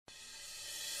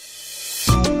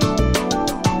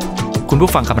คุณ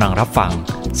ผู้ฟังกำลังรับฟัง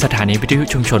สถานีวิทยุ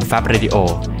ชุมชนแฟบเรดิโอ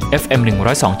FM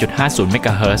 102.50 เมก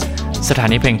ะเฮิรตซ์สถา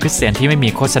นีเพลงคริสเตียนที่ไม่มี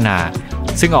โฆษณา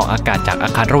ซึ่งออกอากาศจากอา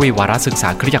คารระวีวารศึกษา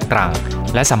คริสตจักรตรัง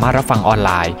และสามารถรับฟังออนไล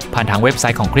น์ผ่านทางเว็บไซ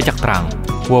ต์ของคริสตจักรตรัง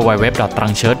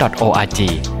www.trangchurch.org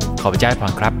ขอพระเจ้าอวยพ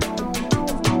รครับ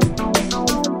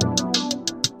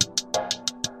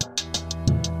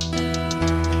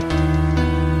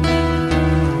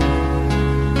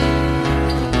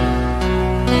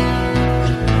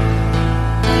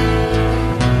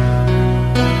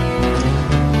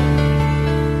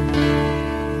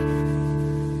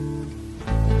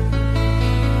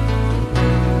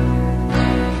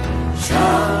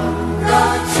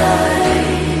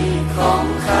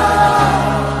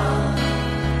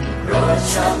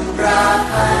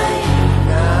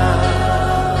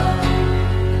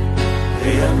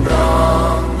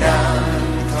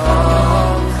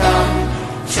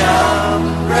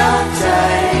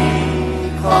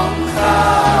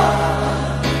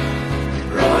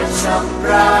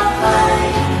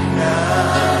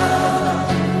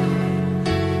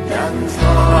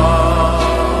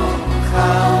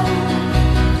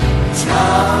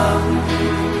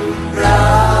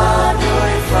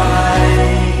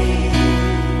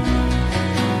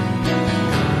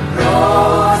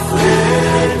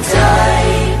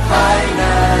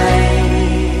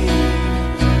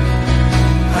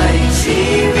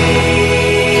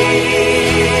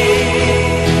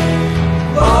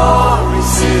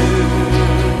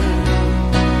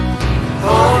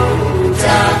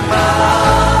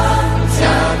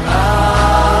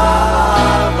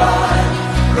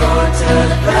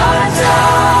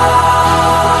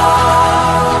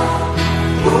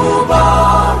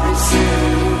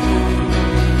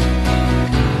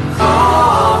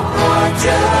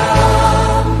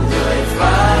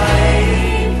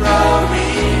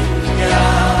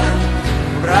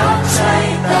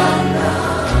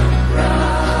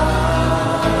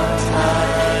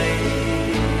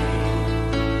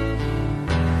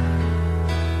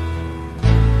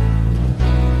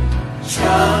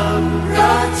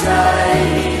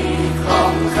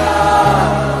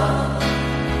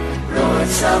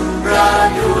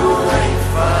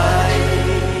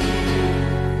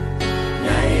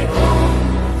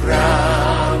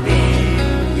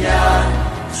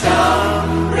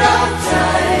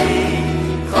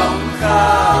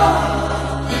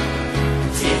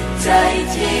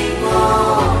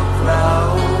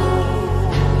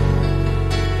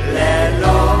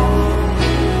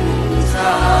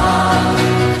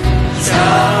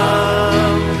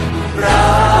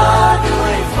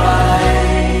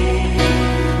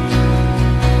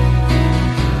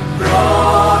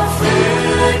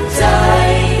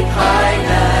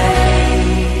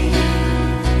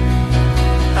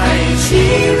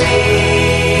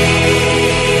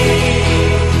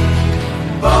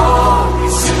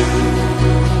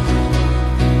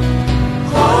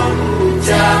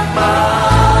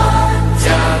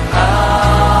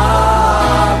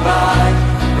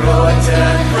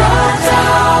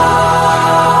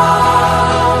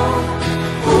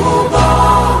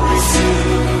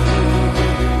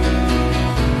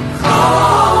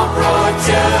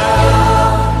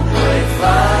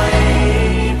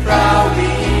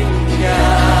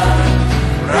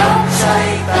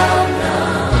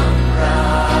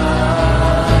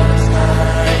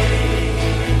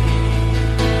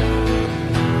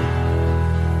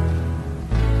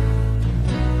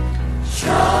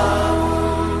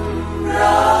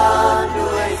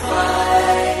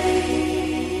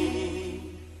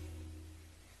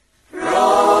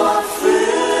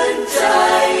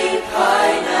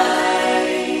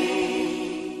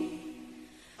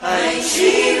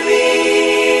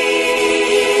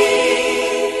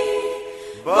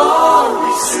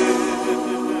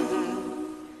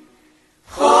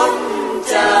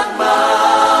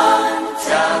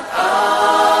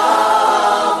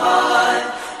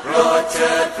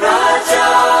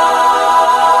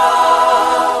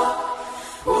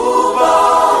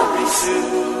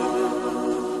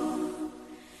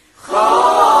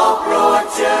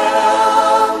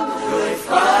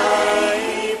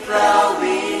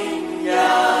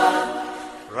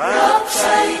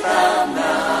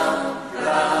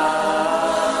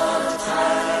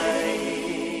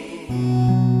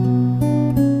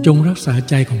จงรักษา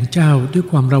ใจของเจ้าด้วย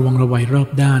ความระวังระไวรอบ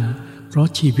ด้านเพราะ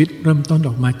ชีวิตเริ่มต้นอ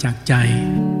อกมาจากใจ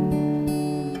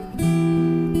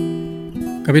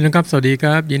ครับพี่น้องครับสวัสดีค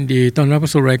รับยินดีต้อนรับเข้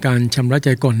าสู่รายการชำระใจ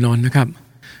ก่อนนอนนะครับ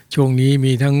ช่วงนี้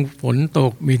มีทั้งฝนต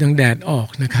กมีทั้งแดดออก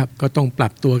นะครับก็ต้องปรั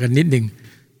บตัวกันนิดหนึ่ง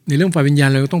ในเรื่องฝ่ายวิญญาณ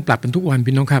เราต้องปรับกันทุกวัน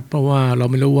พี่น้องครับเพราะว่าเรา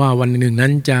ไม่รู้ว่าวันหนึ่งนั้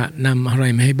นจะนำอะไร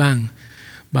มาให้บ้าง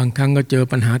บางครั้งก็เจอ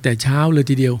ปัญหาแต่เช้าเลย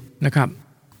ทีเดียวนะครับ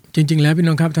จริงๆแล้วพี่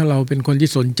น้องครับถ้าเราเป็นคนที่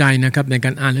สนใจนะครับในกา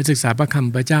รอ่านและศึกษาพระค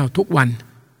ำพระเจ้าทุกวัน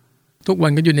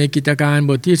ก็อยู่ในกิจการ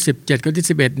บทที่17ข้อที่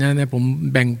11นะผม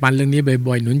แบ่งปันเรื่องนี้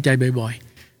บ่อยๆหนุนใจบ่อย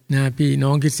ๆนะพี่น้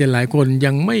องคริสเตียนหลายคน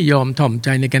ยังไม่ยอมถ่อมใจ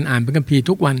ในการอ่านพระคัมภีร์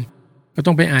ทุกวันก็ต้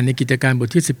องไปอ่านในกิจการบท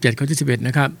ที่17ข้อที่11น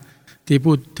ะครับที่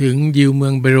พูดถึงยิวเมื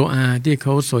องเบโรอาที่เข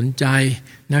าสนใจ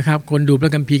นะครับคนดูพร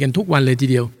ะคัมภีร์กันทุกวันเลยที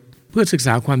เดียวเพื่อศึกษ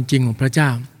าความจริงของพระเจ้า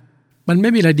มันไม่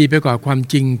มีอะไรดีไปกว่าความ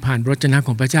จริงผ่านพระวจนะข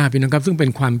องพระเจ้าพี่น้องครับซึ่งเป็น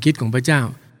ความคิดของพระเจ้า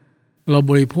เรา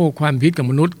บริโภคความคิดของ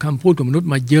มนุษย์คำพูดของมนุษย์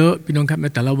มาเยอะพี่น้องครับใน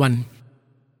แต่ละวัน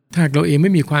ถ้าเราเองไ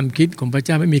ม่มีความคิดของพระเ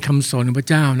จ้าไม่มีคำสอนของพระ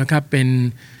เจ้านะครับเป็น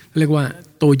เรียกว่า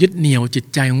ตัวยึดเหนี่ยวจิต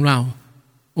ใจของเรา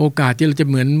โอกาสที่เราจะ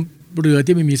เหมือนเรือ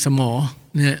ที่ไม่มีสมอ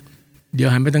เนี่ยเดี๋ยว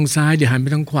หันไปทางซ้ายเดี๋ยวหันไป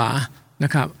ทางขวาน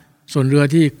ะครับส่วนเรือ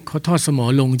ที่เขาทอดสมอ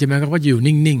ลงใช่ไหมก็อยู่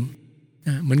นิ่ง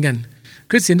ๆเหมือนกัน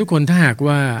คริสเตียนทุกคนถ้าหาก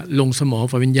ว่าลงสมอ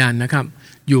ฝ่ายวิญญาณนะครับ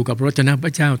อยู่กับพระวจนะพร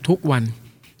ะเจ้าทุกวัน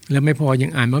และไม่พอยั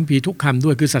งอ่านพระคัมภีร์ทุกคำด้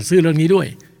วยคือสัตย์ซื่อเรื่องนี้ด้วย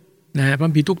นะพระ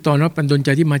คัมภีร์ทุกตอนรับปันดลใจ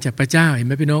ที่มาจากพระเจ้าเห็นไ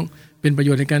หมพี่น้องเป็นประโย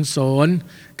ชน์ในการสอน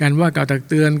การว่ากล่าวตัก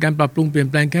เตือนการปรับปรุงเปลี่ยน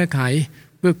แปลงแก้ไข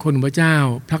เพื่อคนพระเจ้า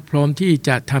พรักพร้อมที่จ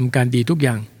ะทำการดีทุกอ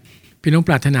ย่างพี่น้องป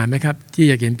รารถนาไหมครับที่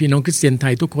อยากเห็นพี่น้องคริสเตียนไท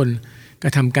ยทุกคนกร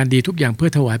ะทำการดีทุกอย่างเพื่อ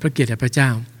ถวายพระเกียรติแด่พระเจ้า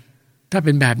ถ้าเ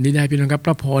ป็นแบบนี้ได้พี่น้องครับพ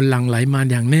ระพรหลั่งไหลมา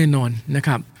อย่างแน่นอนนะค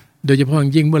รับโดยเฉพาะอย่า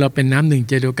งยิ่งเมื่อเราเป็นน้ำหนึ่ง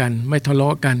ใจเดียวกันไม่ทะเลา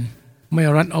ะกันไม่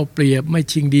รัดเอาเปรียบไม่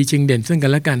ชิงดีชิงเด่นซึ่งกั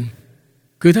นและกัน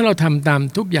คือถ้าเราทำตาม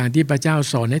ทุกอย่างที่พระเจ้า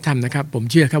สอนให้ทำนะครับผม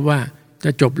เชื่อครับว่าจ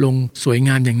ะจบลงสวยง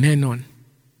ามอย่างแน่นอน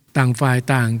ต่างฝ่าย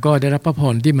ต่างก็ได้รับพระพ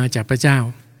รที่มาจากพระเจ้า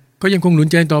ก็ยังคงหนุน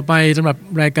ใจต่อไปสำหรับ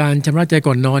รายการชำระใจ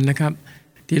ก่อนนอนนะครับ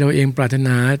ที่เราเองปรารถน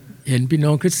าเห็นพี่น้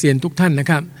องคริสเตียนทุกท่านนะ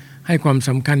ครับให้ความส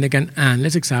ำคัญในการอ่านและ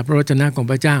ศึกษาพระวจนะของ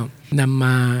พระเจ้านำม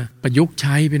าประยุกต์ใ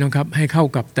ช้พี่น้องครับให้เข้า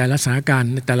กับแต่ละสถานการ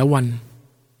ณ์ในแต่ละวัน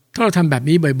ถ้าเราทำแบบ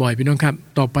นี้บ่อยๆพี่น้องครับ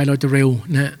ต่อไปเราจะเร็ว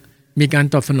นะมีการ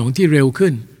ตอบสนองที่เร็วขึ้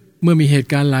นเมื่อมีเหตุ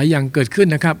การณ์หลายอย่างเกิดขึ้น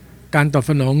นะครับการตอบ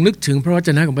สนองนึกถึงพระวจ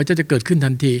นะของพระเจ้าจะเกิดขึ้นทั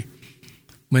นที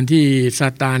เหมือนที่ซา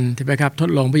ตานใช่ไหมครับทด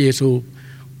ลองพระเยซู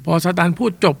พอซาตานพู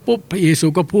ดจบปุ๊บพระเยซู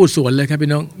ก็พูดสวนเลยครับพี่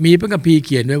น้องมีพระคัมภีร์เ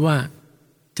ขียนไว้ว่า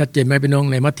ชัดเจนไหมพี่น้อง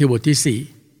ในมัทธิวบทที่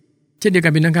4เช่นเดียวกั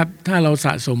นพี่น้องครับถ้าเราส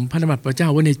ะสมพระธรรมพระเจ้า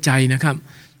ไว้ในใจนะครับ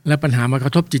และปัญหามากร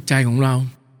ะทบจิตใจของเรา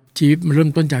ชีวิตมันเริ่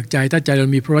มต้นจากใจถ้าใจเรา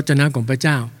มีพระวจนะของพระเ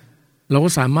จ้าเราก็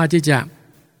สามารถที่จะ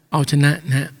เอาชนะ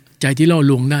นะใจที่ล่อ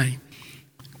ลวงได้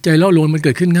ใจล่อลวงมันเ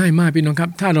กิดขึ้นง่ายมากพี่น้องครับ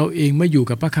ถ้าเราเองไม่อยู่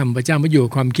กับพระคำพระเจ้าไม่อยู่กั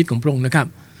บความคิดของพระองค์นะครับ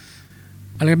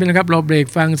อะไรกันนะครับเราเบรก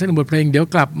ฟังสักบทเพลงเดี๋ยว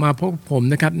กลับมาพบผม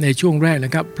นะครับในช่วงแรกน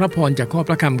ะครับพระพรจากข้อ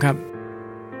พระคำครับ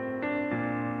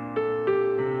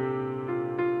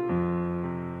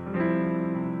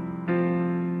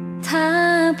ถ้า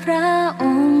พระอ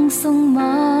งค์ทรงม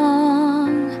อง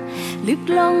ลึก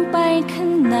ลงไปข้า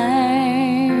งใน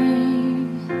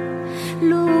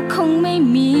ลูกคงไม่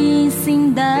มีสิ่ง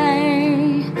ใด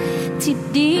ที่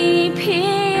ดีเพี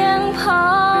ยงพอ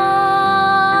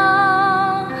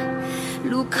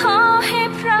ลูกขอให้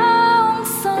พระองค์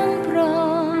ทรงโปร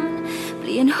ดเป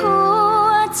ลี่ยนหัว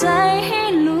ใจให้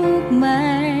ลูกใหม่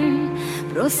โ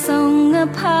ปรดทรงอ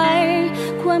ภัย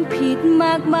ความผิดม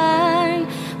ากมาย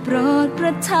โปรดปร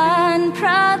ะทานพร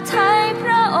ะทัยพ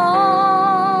ระอ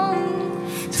งค์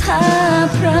ถ้า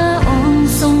พระองค์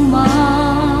ทรงมอ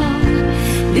ง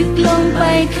ลึกลงไป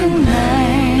ข้างใน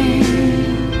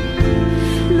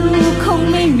ลูกคง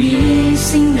ไม่มี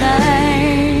สิ่งใด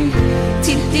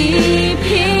ที่ดีเ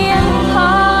พียงพ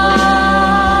อ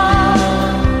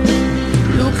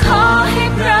ลูกขอให้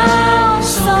พระองค์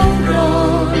ทรงโปร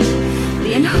ดเป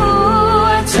ลี่ยนหัว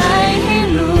ใจให้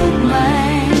ลูกใหม่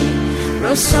โปร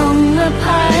ดทรงอ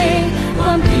ภัยคว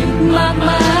ามผิดมาก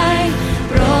มาย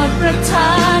โปรดประท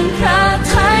านพระ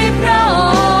ทัยพระอง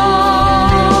ค์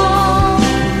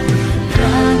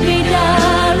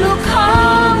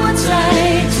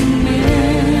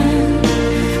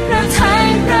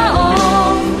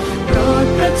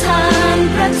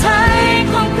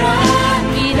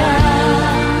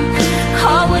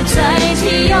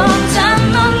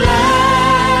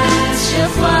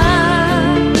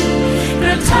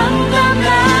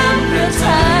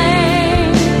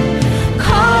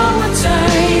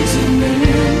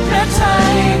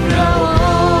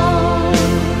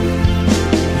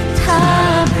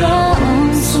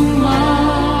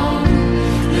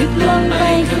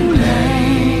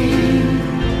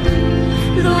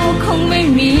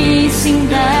สิ่ง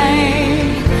ใด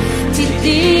ที่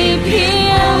ดีเพี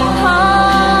ยงพอ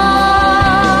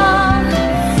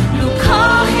ลูกขอ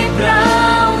ให้พระ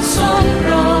องค์ทรงโป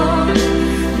รด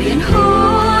เปลี่ยนหั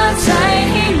วใจ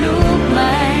ให้ลูกให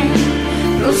ม่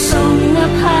โปรดทรงอ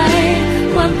ภัย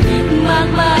ความผิดมาก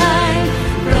มาย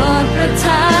โปรดประท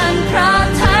านพระ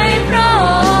ทัยพระอ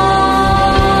งค์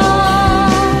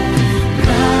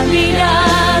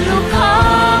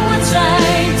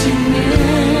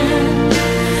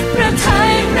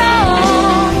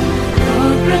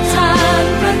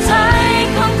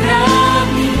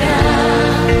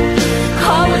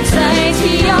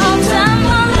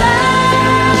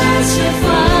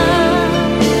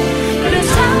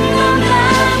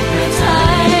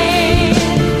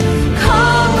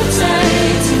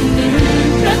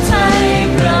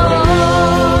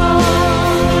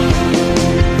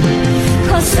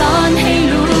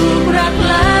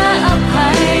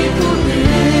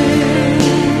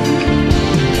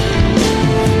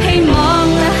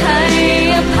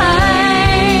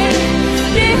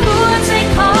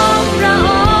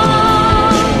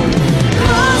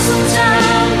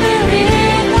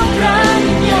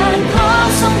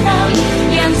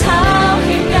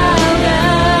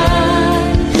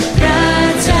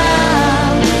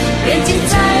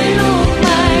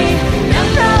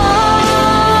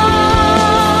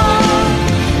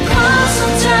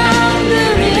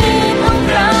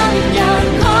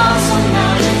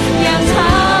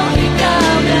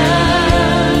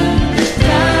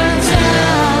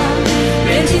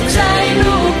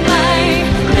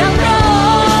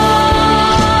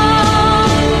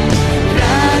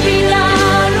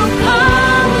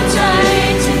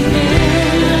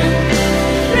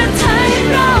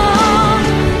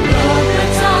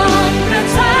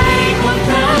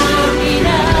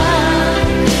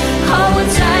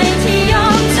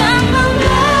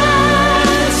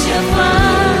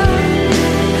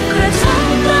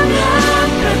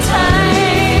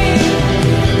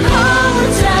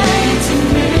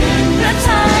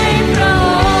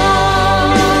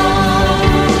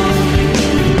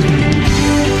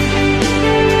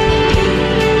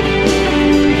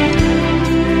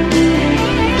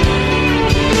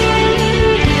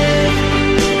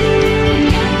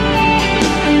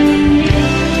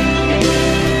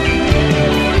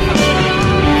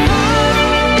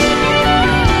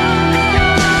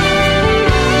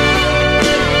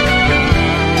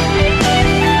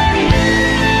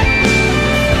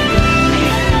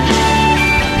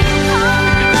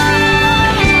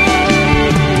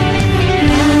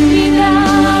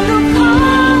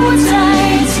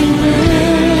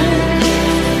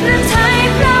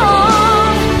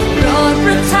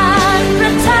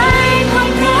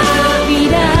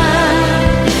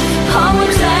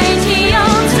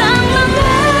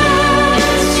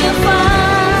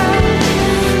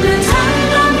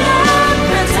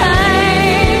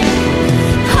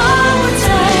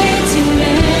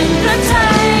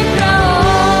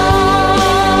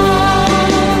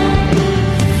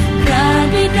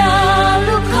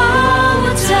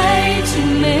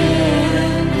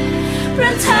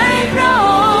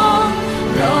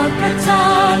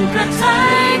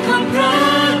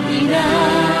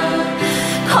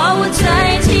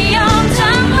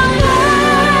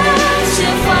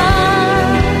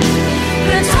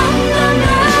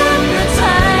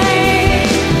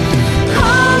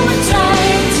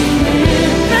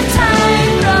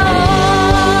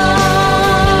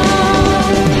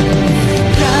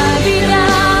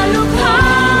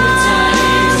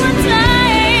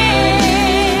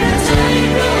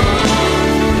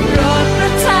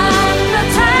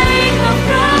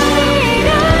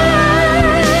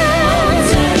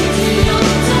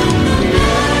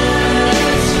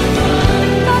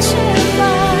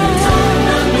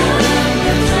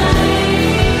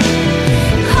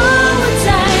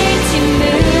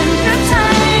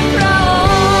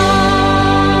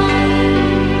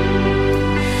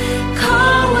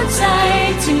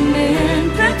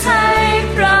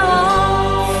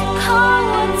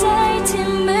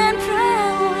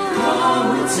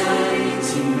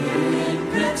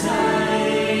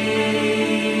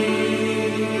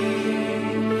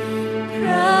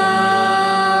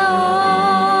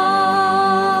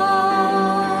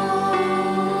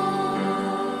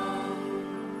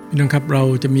ครับเรา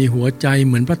จะมีหัวใจเ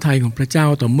หมือนพระทัยของพระเจ้า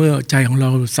ต่อเมื่อใจของเรา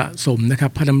สะสมนะครั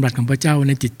บพระดำรัสของพระเจ้าใ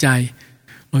นจิตใจ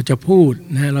เราจะพูด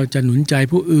นะเราจะหนุนใจ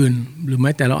ผู้อื่นหรือแ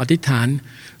ม้แต่เราอธิษฐาน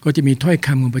ก็จะมีถ้อยค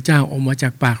ำของพระเจ้าออกมาจา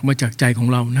กปากมาจากใจของ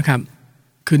เรานะครับ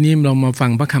คืนนี้เรามาฟั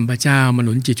งพระคำพระเจ้ามาห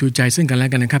นุนจิตชูใจซึ่งกันและ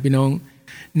กันนะครับพี่น้อง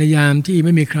ในยามที่ไ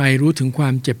ม่มีใครรู้ถึงควา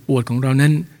มเจ็บปวดของเรานั้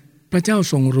นพระเจ้า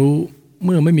ทรงรู้เ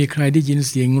มื่อไม่มีใครได้ยิน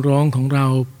เสียงร้องของเรา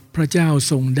พระเจ้า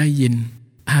ทรงได้ยิน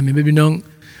อาเมนพี่น้อง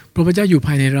เพราะพระเจ้าอยู่ภ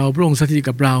ายในเราพระองค์สถิต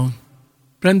กับเรา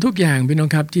เพราะฉะนั้นทุกอย่างพี่น้อง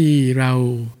ครับที่เรา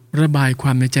ระบายคว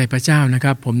ามในใจพระเจ้านะค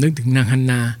รับผมนึกถึงนางฮัน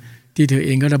นาที่เธอเอ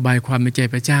งก็ระบายความในใจ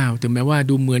พระเจ้าถึงแม้ว่า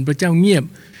ดูเหมือนพระเจ้าเงียบ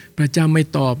พระเจ้าไม่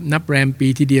ตอบนับแรมปี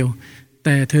ทีเดียวแ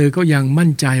ต่เธอก็ยังมั่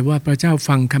นใจว่าพระเจ้า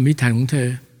ฟังคำอธิษฐานของเธอ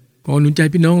ขอหนุนใจ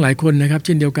พี่น้องหลายคนนะครับเ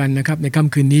ช่นเดียวกันนะครับในค่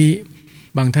ำคืนนี้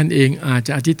บางท่านเองอาจจ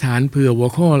ะอธิษฐานเผื่อหัว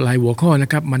ข้อหลายหัวข้อน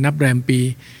ะครับมานับแรมปี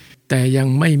แต่ยัง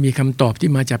ไม่มีคำตอบที่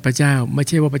มาจากพระเจ้าไม่ใ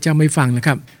ช่ว่าพระเจ้าไม่ฟังนะค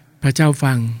รับพระเจ้า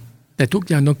ฟังแต่ทุก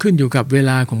อย่างต้องขึ้นอยู่กับเว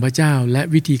ลาของพระเจ้าและ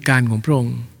วิธีการของพระอง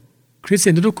ค์คริสเตี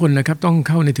ยนทุกคนนะครับต้องเ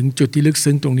ข้าในถึงจุดที่ลึก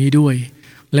ซึ้งตรงนี้ด้วย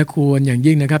และควรอย่าง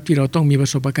ยิ่งนะครับที่เราต้องมีปร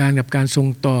ะสบการณ์กับการทรง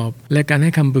ตอบและการใ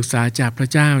ห้คำปรึกษาจากพระ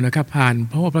เจ้านะครับผ่าน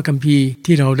เพราะว่าพระคัมภีร์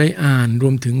ที่เราได้อ่านร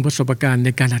วมถึงประสบการณ์ใน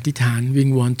การอธิษฐานวิง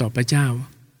วอนต่อพระเจ้า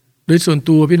โดยส่วน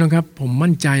ตัวพี่น้องครับผม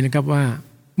มั่นใจนะครับว่า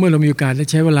เมื่อเรามีโอกาสได้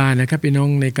ใช้เวลานะครับพี่น้อง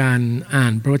ในการอ่า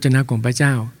นพระวจนะของพระเจ้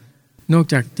านอก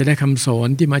จากจะได้คำสอน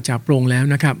ที่มาจากพระองค์แล้ว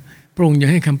นะครับพระองค์ยัง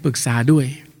ให้คำปรึกษาด้วย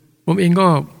ผมเองก็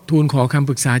ทูลขอคำ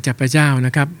ปรึกษาจากพระเจ้าน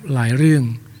ะครับหลายเรื่อง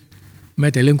แม้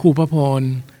แต่เรื่องคู่พระพร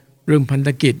เรื่องพันธ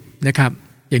กิจนะครับ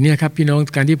อย่างนี้ครับพี่น้อง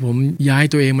การที่ผมย้าย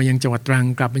ตัวเองมายังจังหวัดตรัง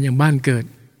กลับมายังบ้านเกิด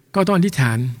ก็ต้องอธิษฐ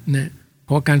านนะข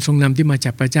อการทรงนำที่มาจ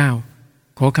ากพระเจ้า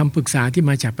ขอคำปรึกษาที่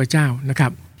มาจากพระเจ้านะครั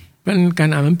บเพราะการ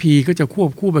อ่านพระคัมภีร์ก็จะควบ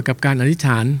คู่ไปกับการอธิษฐ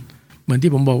านเหมือน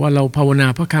ที่ผมบอกว่าเราภาวนา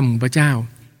พระคำของพระเจ้า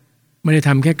ไม่ได้ท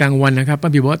ำแค่กลางวันนะครับพระ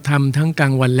บิดาทำทั้งกลา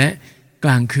งวันและก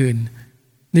ลางคืน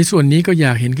ในส่วนนี้ก็อย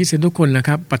ากเห็นคริสเตียนทุกคนนะค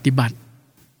รับปฏิบัติ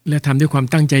และทำด้วยความ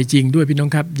ตั้งใจจริงด้วยพี่น้อ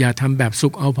งครับอย่าทำแบบสุ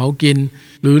กเอาเผากิน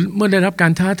หรือเมื่อได้รับกา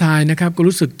รท้าทายนะครับก็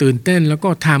รู้สึกตื่นเต้นแล้วก็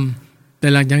ทำแต่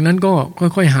หลังจากนั้นก็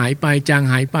ค่อยๆหายไปจาง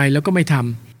หายไปแล้วก็ไม่ท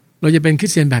ำเราจะเป็นคริ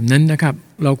สเตียนแบบนั้นนะครับ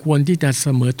เราควรที่จะเส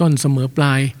มอต้นเสมอปล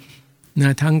ายน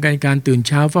ะทั้งการตื่นเ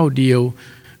ช้าเฝ้าเดียว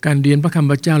การเรียนพระคำ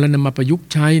พระเจ้าและนำมาประยุกต์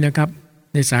ใช้นะครับ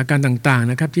ในสถานการณ์ต่างๆ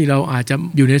นะครับที่เราอาจจะ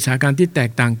อยู่ในสถานการณ์ที่แต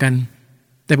กต่างกัน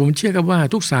แต่ผมเชื่อครับว่า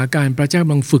ทุกสถานการณ์พระเจ้าก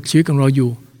ำลังฝึกชีวิตของเราอยู่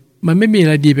มันไม่มีอะ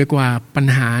ไรดีไปกว่าปัญ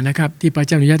หานะครับที่พระเ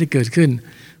จ้าอนุญาตให้เกิดขึ้น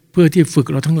เพื่อที่ฝึก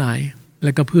เราทั้งหลายแล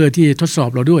ะก็เพื่อที่ทดสอบ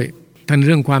เราด้วยทั้งเ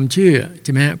รื่องความเชื่อใ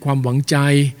ช่ไหมฮะความหวังใจ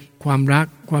ความรัก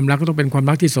ก็ต้องเป็นความ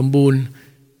รักที่สมบูรณ์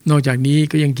นอกจากนี้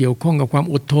ก็ยังเกี่ยวข้องกับความ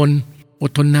อดท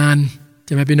นนานใ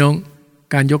ช่ไหมพี่น้อง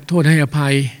การยกโทษให้อภั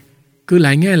ยคือหล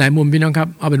ายแง่หลายมุมพี่น้องครับ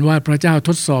เอาเป็นว่าพระเจ้าท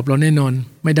ดสอบเราแน่นอน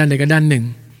ไม่ด้านใดก็ด้านหนึ่ง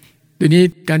ทีนี้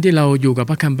การที่เราอยู่กับ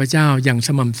พระคำพระเจ้าอย่างส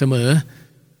ม่ำเสมอ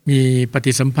มีป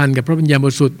ฏิสัมพันธ์กับพระวิญญาณบ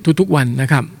ริสุทธิ์ทุกๆวันนะ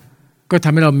ครับก็ท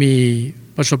ำให้เรามี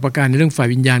ประสบการณ์ในเรื่องฝ่าย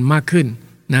วิญญาณมากขึ้น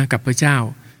นะกับพระเจ้า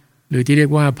หรือที่เรีย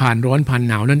กว่าผ่านร้อนผ่าน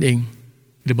หนาวนั่นเอง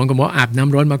หรือบางคนบอกอาบน้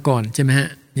ำร้อนมาก่อนใช่ไหมฮะ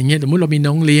อย่างเงี้ยสมมติเรามี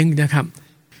น้องเลี้ยงนะครับ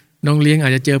น้องเลี้ยงอา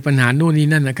จจะเจอปัญหาโน่นนี่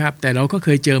นั่นนะครับแต่เราก็เค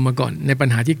ยเจอมาก่อนในปัญ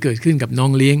หาที่เกิดขึ้นกับน้อ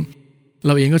งเลี้ยงเ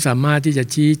ราเองก็สามารถที่จะ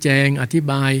ชี้แจงอธิ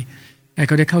บายให้เ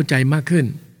ขาได้เข้าใจมากขึ้น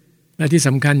และที่ส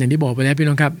ำคัญอย่างที่บอกไปแล้วพี่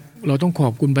น้องครับเราต้องขอ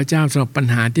บคุณพระเจ้าสำหรับปัญ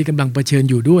หาที่กำลังเผชิญ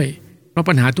อยู่ด้วยเพราะ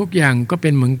ปัญหาทุกอย่างก็เป็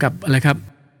นเหมือนกับอะไรครับ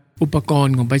อุปกร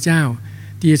ณ์ของพระเจ้า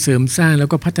ที่เสริมสร้างแล้ว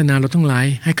ก็พัฒนาเราทั้งหลาย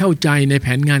ให้เข้าใจในแผ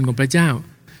นงานของพระเจ้า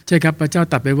ใช่ครับพระเจ้า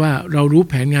ตรัสไปว่าเรารู้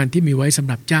แผนงานที่มีไว้สำ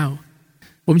หรับเจ้า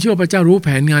ผมเชื่อว่าพระเจ้ารู้แผ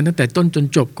นงานตั้งแต่ต้นจน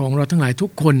จบของเราทั้งหลายทุ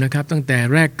กคนนะครับตั้งแต่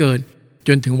แรกเกิดจ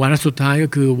นถึงวาระสุดท้ายก็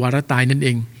คือวาระตายนั่นเอ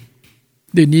ง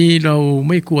เดี๋ยวนี้เรา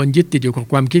ไม่ควรยึดติดอยู่กับ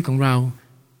ความคิดของเรา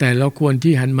แต่เราควร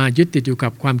ที่หันมายึดติดอยู่กั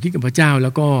บความคิดของพระเจ้าแล้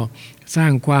วก็สร้า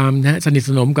งความสนิทส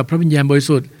นมกับพระวิญญาณบริ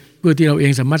สุทธิ์เพื่อที่เราเอ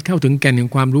งสามารถเข้าถึงแก่นแห่ง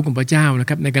ความรู้ของพระเจ้านะ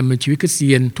ครับในการดำเนินชีวิตคริสเ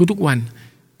ตียนทุกๆวัน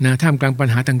นะท่ามกลางปัญ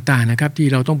หาต่างๆนะครับที่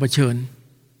เราต้องเผชิญ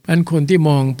อันคนที่ม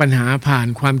องปัญหาผ่าน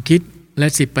ความคิดและ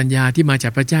สิทธิปัญญาที่มาจา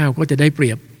กพระเจ้าก็จะได้เปรี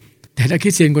ยบแต่ถ้าค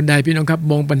ริสเตียนคนใดพี่น้องครับ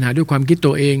มองปัญหาด้วยความคิด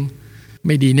ตัวเองไ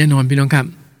ม่ดีแน่นอนพี่น้องครับ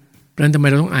เพราะฉะนั้นทำไม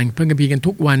เราต้องอ่านพระคัมภีร์กัน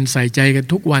ทุกวันใส่ใจกัน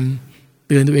ทุกวันเ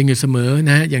ตือนตัวเองอยู่เสมอ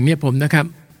นะอย่างนี้ผมนะครับ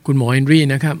คุณหมอเฮนรี่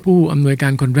นะครับผู้อำนวยกา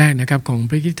รคนแรกนะครับของ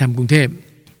พระคริสตธรรมกรุงเทพ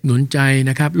หนุนใจ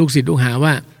นะครับลูกศิษย์ลูกหา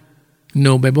ว่า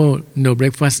no Bible no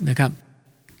breakfast นะครับ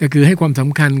ก็คือให้ความส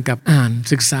ำคัญกับอ่าน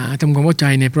ศึกษาทำความเข้าใจ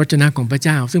ในพระวจนะของพระเ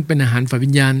จ้าซึ่งเป็นอาหารฝ่ายวิ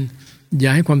ญญาณอย่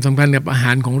าให้ความสำคัญกับอาห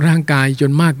ารของร่างกายจ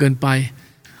นมากเกินไป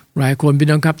หลายคนพี่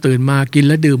น้องครับตื่นมากิน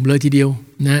และดื่มเลยทีเดียว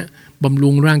นะบำรุ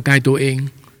งร่างกายตัวเอง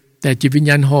แต่จิตวิญ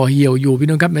ญาณห่อเหี่ยวอยู่พี่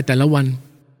น้องครับในแต่ละวัน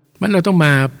มันเราต้องม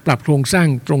าปรับโครงสร้าง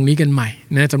ตรงนี้กันใหม่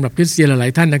นะสำหรับคริสเตียนหลา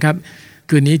ยๆท่านนะครับ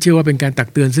คืนนี้เชื่อว่าเป็นการตัก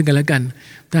เตือนซึ่งกันและกัน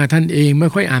ถ้าท่านเองไม่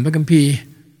ค่อยอ่านพระคัมภีร์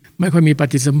ไม่ค่อยมีป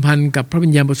ฏิสัมพันธ์กับพระวิ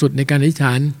ญญาณบริสุทธิ์ในการอธิษฐ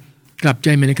านกลับใจ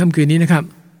มาในค่ำคืนนี้นะครับ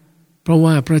เพราะ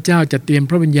ว่าพระเจ้าจะเตรียม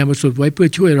พระวิญญาณบริสุทธิ์ไว้เพื่อ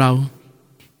ช่วยเรา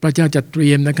พระเจ้าจะเตรี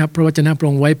ยมนะครับพระวจนะพระ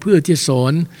องค์ไว้เพื่อที่สอ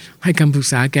นให้คำปรึก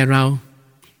ษาแก่เรา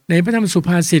ในพระธรรมสุภ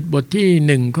าษิตบทที่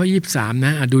1ข้อ23น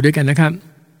ะดูด้วยกันนะครับ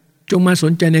จงมาส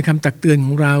นใจในคำตักเตือนข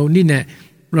องเรานี่แน่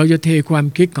เราจะเทความ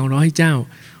คิดของเราให้เจ้า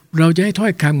เราจะให้ถ้อ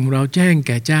ยคำของเราแจ้งแ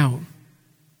ก่เจ้า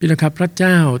พี่น้องครับพระเ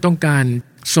จ้าต้องการ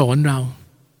สอนเรา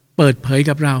เปิดเผย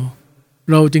กับเรา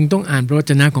เราจึงต้องอ่านพระว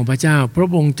จนะของพระเจ้าพระ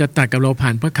องค์จะตรัสกับเราผ่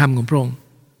านพระคำของพระองค์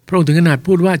พระองค์ถึงขนาด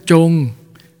พูดว่าจง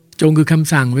คือค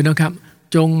ำสั่งไว้นะครับ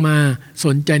จงมาส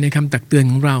นใจในคำตักเตือน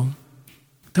ของเรา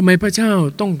ทำไมพระเจ้า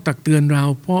ต้องตักเตือนเรา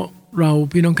เพราะเรา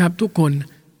พี่น้องครับทุกคน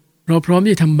เราพร้อม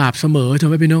ที่จะทำบาปเสมอถูก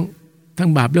ไหมพี่น้องทั้ง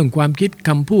บาปเรื่องความคิดค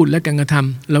ำพูดและการกระท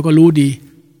ำเราก็รู้ดี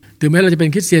ถึงแม้เราจะเป็น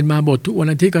คริสเตียนมาบททุกวัน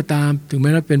อาทิตย์ก็ตามถึงแ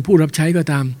ม้เราเป็นผู้รับใช้ก็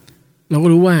ตามเราก็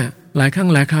รู้ว่าหลายครั้ง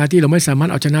หลายคราที่เราไม่สามารถ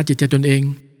เอาชนะจิตใจตนเอง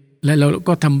และเรา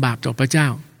ก็ทำบาปต่อพระเจ้า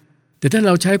แต่ถ้าเ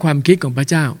ราใช้ความคิดของพระ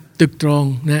เจ้าตึกตรอง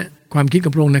นะความคิดขอ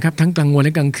งพระองค์นะครับทั้งกลางวันแล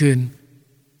ะกลางคืน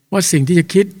ว่าสิ่งที่จะ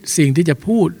คิดสิ่งที่จะ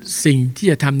พูดสิ่งที่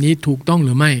จะทำนี้ถูกต้องห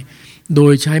รือไม่โด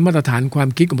ยใช้มาตรฐานความ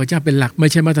คิดของพระเจ้าเป็นหลักไม่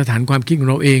ใช่มาตรฐานความคิดของ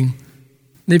เราเอง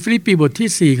ในฟิลิปปีบท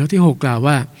ที่4ข้อที่6กล่าว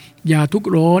ว่าอย่าทุกข์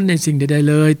ร้อนในสิ่งใดๆ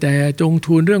เลยแต่จง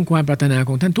ทูลเรื่องความปรารถนาข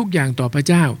องท่านทุกอย่างต่อพระ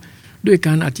เจ้าด้วยก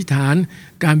ารอธิษฐาน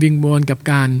การวิงวอนกับ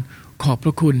การขอบพร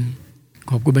ะคุณ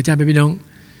ขอบคุณพระเจ้าพี่น้อง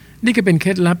นี่ก็เป็นเค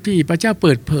ล็ดลับที่พระเจ้าเ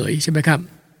ปิดเผยใช่ไหมครับ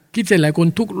คิดเสร็จหลายคน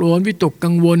ทุกข์ร้อนวิตกกั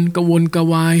งวลกระวนกระ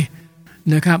วาย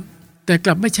นะครับแต่ก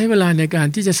ลับไม่ใช้เวลาในการ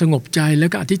ที่จะสงบใจแล้ว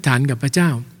ก็อธิษฐานกับพระเจ้า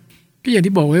ก็อย่าง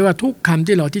ที่บอกไว้ว่าทุกคำ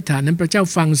ที่เราอธิษฐานนั้นพระเจ้า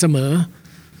ฟังเสมอ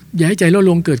อย่าให้ใจลด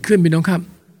ลงเกิดขึ้นพี่น้องครับ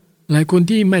หลายคน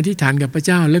ที่ไม่อธิษฐานกับพระเ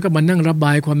จ้าแล้วก็มานั่งระบ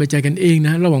ายความในใจกันเองน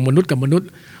ะระหว่างมนุษย์กับมนุษย์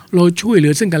เราช่วยเหลื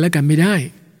อซึ่งกันและกันไม่ได้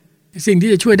สิ่งที่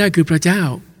จะช่วยได้คือพระเจ้า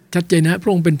ชัดเจนนะพร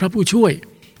ะองค์เป็นพระผู้ช่วย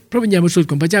พระวิญญาณบริสุทธิ์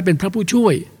ของพระเจ้าเป็นพระผู้ช่ว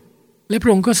ยและพร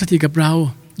ะองค์ก็สถิตกับเรา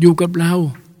อยู่กับเรา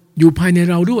อยู่ภายใน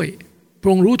เราด้วยพระ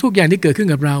องค์รู้ทุกอย่างที่เกิดขึ้น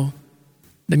กับเรา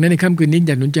ดังนั้นในค่ำคืนนี้อ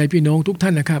ยากหนุนใจพี่น้องทุกท่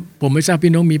านนะครับผมไม่ทราบ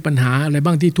พี่น้องมีปัญหาอะไร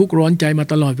บ้างที่ทุกข์ร้อนใจมา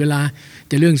ตลอดเวลา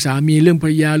จะเรื่องสามีเรื่องภร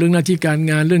รยาเรื่องหน้าที่การ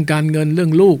งานเรื่องการเงินเรื่อ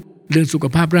งลูกเรื่องสุข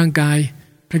ภาพร่างกาย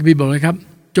พระคัมภีร์บอกเลยครับ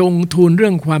จงทูลเรื่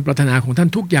องความปรารถนาของท่าน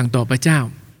ทุกอย่างต่อพระเจ้า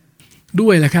ด้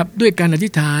วยแหละครับด้วยการอธิ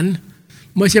ษฐาน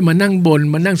ไม่ใช่มานั่งบ่น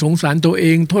มานั่งสงสารตัวเอ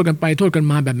งโทษกันไปโทษกัน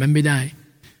มาแบบนั้นไม่ได้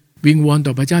วิงวอนต่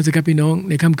อพระเจ้าสิครับพี่น้อง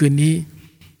ในค่ำคืนนี้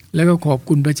แล้วก็ขอบ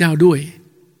คุณพระเจ้าด้วย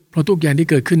เพราะทุกอย่างที่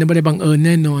เกิดขึ้นนั้นไม่ได้บังเอิญแ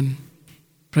น่นอน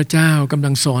พระเจ้ากำลั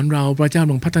งสอนเราพระเจ้าก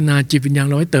ำลังพัฒนาจิตวิญญาณ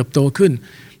เราให้เติบโตขึ้น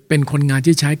เป็นคนงาน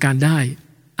ที่ใช้การได้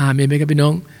อาเมนไหมครับพี่น้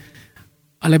อง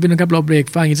อะไรเป็นนะครับเราเบรก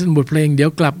ฟังอีกสักบทเพลงเดี๋ยว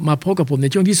กลับมาพบกับผมใน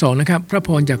ช่วงที่2นะครับพระพ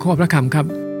รจากข้อพระคำครับ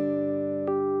พ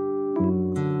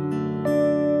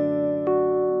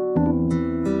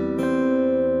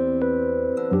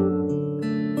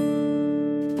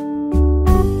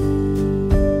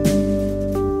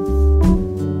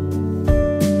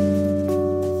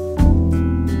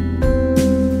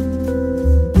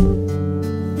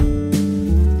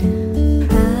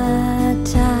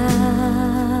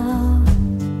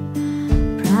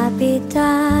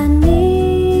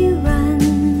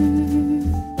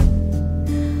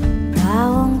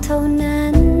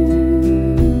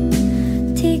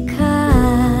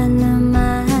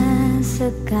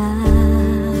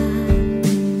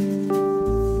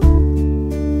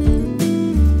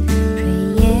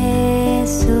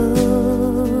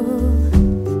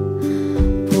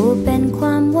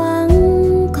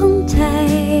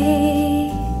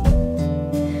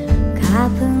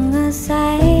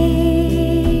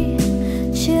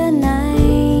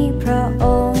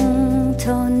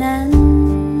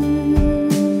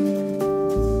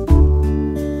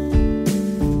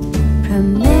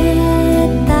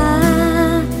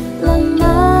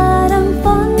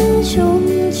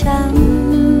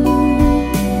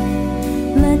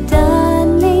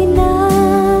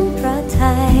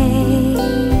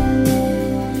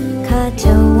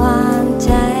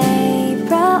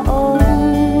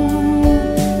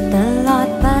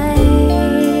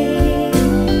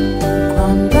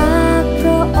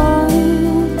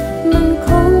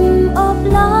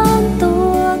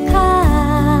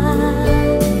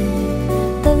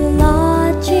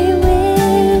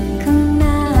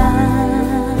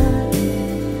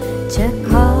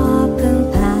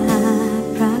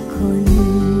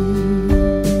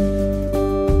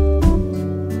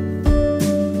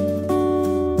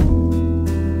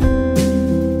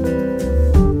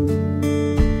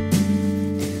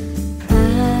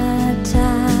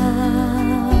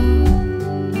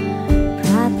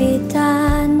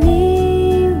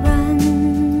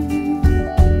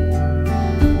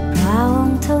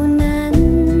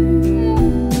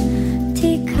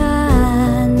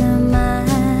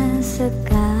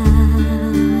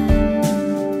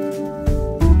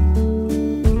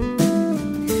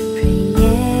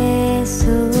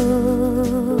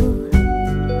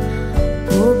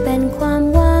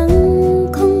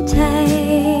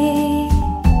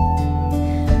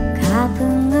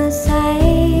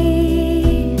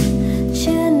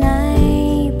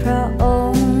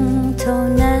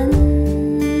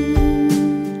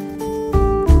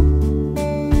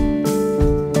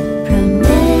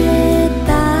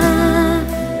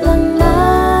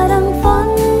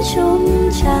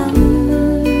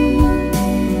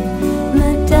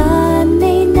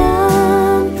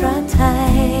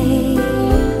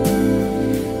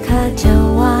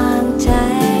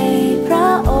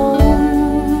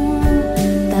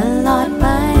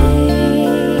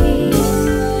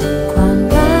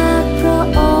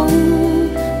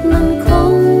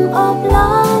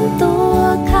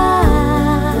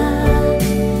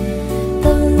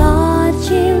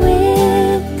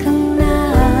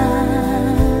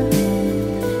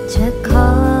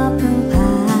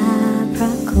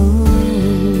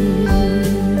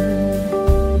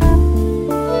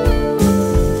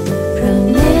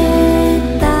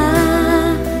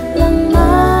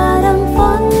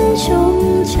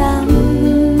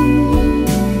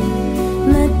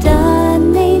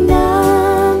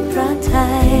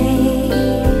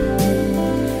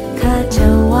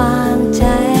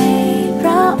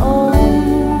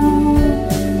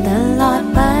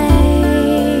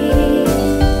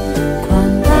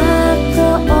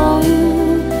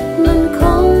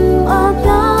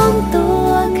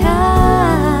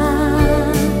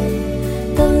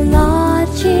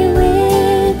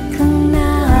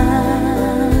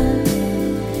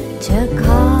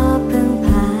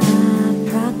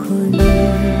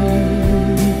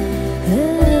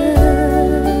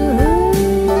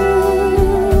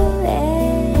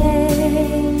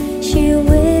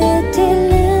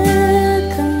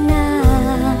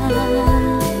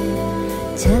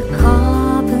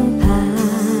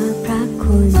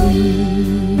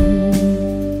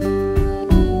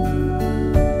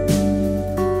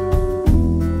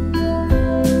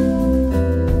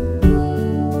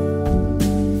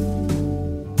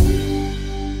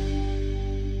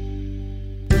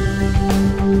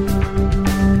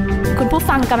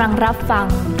ฟังกำลังรับฟัง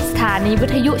สถานีวิ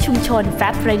ทยุชุมชนแฟ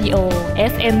บเรดิโอ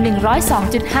FM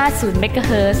 102.50 เมกะเ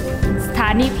ฮิรตซ์สถา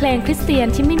นีเพลงคริสเตียน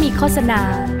ที่ไม่มีโฆษณา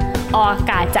ออกอา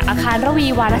กาศจากอาคารระวี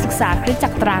วารศึกษาคริสตจั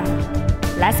กรตรัง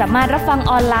และสามารถรับฟัง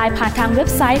ออนไลน์ผ่านทางเว็บ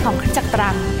ไซต์ของคริสตจักรตรั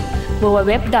ง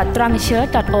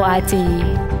www.trangchurch.org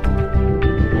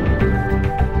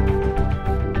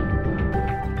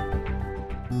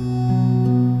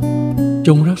จ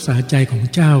งรักษาใจของ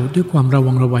เจ้าด้วยความระ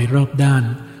วังระไวรอบด้าน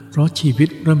เพราะชีวิต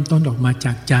เริ่มต้นออกมาจ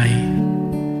ากใจ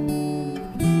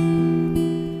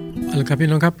เอาละครับพี่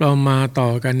น้องครับเรามาต่อ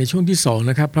กันในช่วงที่2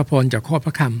นะครับพระพรจากข้อพ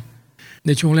ระคำใ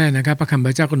นช่วงแรกนะครับพระคำพ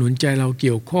ระเจ้าก็หนุนใจเราเ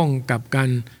กี่ยวข้องกับการ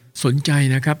สนใจ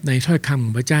นะครับในถ้อยคำข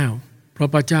องพระเจ้าเพราะ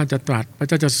พระเจ้าจะตรัสพระเ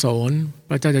จ้าจะสอน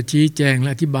พระเจ้าจะชี้แจงแล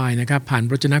ะอธิบายนะครับผ่านพ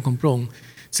ระวจนะของพระองค์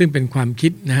ซึ่งเป็นความคิ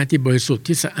ดนะฮะที่บริสุทธิ์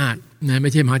ที่สะอาดนะไ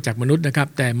ม่ใช่มาจากมนุษย์นะครับ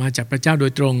แต่มาจากพระเจ้าโด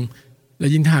ยตรงและ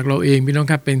ยิ่งหากเราเองพี่น้อง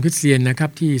ครับเป็นคริสเตียนนะครั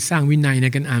บที่สร้างวินัยใน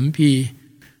การอ่านพระคัมภีร์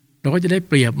เราก็จะได้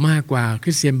เปรียบมากกว่าค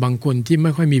ริสเตียนบางคนที่ไ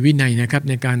ม่ค่อยมีวินัยนะครับ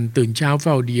ในการตื่นเช้าเ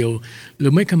ฝ้าเดียวหรื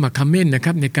อไม่ขมักเขม้นนะค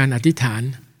รับในการอธิษฐาน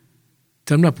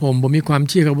สำหรับผมมีความ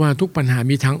เชื่อครับว่าทุกปัญหา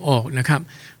มีทางออกนะครับ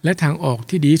และทางออก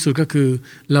ที่ดีที่สุดก็คือ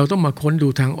เราต้องมาค้นดู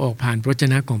ทางออกผ่านพระวจ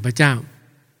นะของพระเจ้า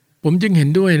ผมจึงเห็น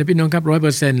ด้วยนะพี่น้องครับ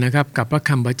 100% นะครับกับพระค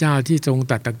ำพระเจ้าที่ทรง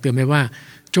ตรัสตักเตือนไว้ว่า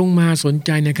จงมาสนใจ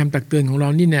ในคำตักเตือนของเรา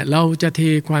นี่แหละเราจะเท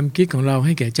ความคิดของเราใ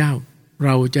ห้แก่เจ้าเร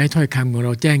าจะให้ถ้อยคำของเร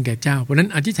าแจ้งแก่เจ้าเพราะนั้น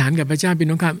อธิษฐานกับพระเจ้าพี่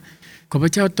น้องครับขอพร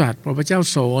ะเจ้าตรัสขอพระเจ้า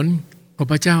สอนขอ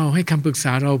พระเจ้าให้คำปรึกษ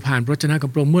าเราผ่านพระวจนะขอ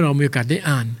งพระองค์เมื่อเรามีโอกาสได้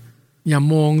อ่านอย่า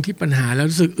มองที่ปัญหาแล้ว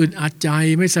รู้สึกอึดอัดใจ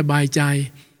ไม่สบายใจ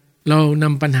เราน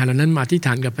ำปัญหาเหล่านั้นมาอธิษฐ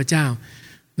านกับพระเจ้า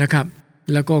นะครับ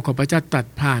แล้วก็ขอพระเจ้าตรัส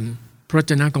ผ่านพระว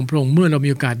จนะของพระองค์เมื่อเรามี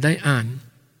โอกาสได้อ่าน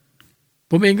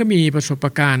ผมเองก็มีประสบ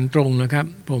การณ์ตรงนะครับ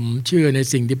ผมเชื่อใน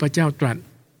สิ่งที่พระเจ้าตรัส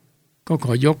ก็ข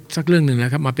อยกสักเรื่องหนึ่งน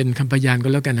ะครับมาเป็นคำพยานก็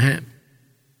แล้วกันฮะ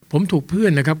ผมถูกเพื่อ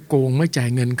นนะครับโกงไม่จ่าย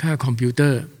เงินค่าคอมพิวเตอ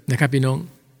ร์นะครับพี่น้อง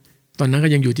ตอนนั้นก็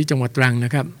ยังอยู่ที่จังหวัดตรังน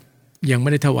ะครับยังไม่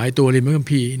ได้ถวายตัวเลยพระคัม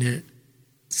ภีร์นะ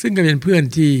ซึ่งก็เป็นเพื่อน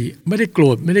ที่ไม่ได้โกร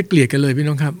ธไม่ได้เกลียดกันเลยพี่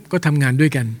น้องครับก็ทำงานด้ว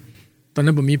ยกันตอน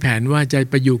นั้นผมมีแผนว่าจะ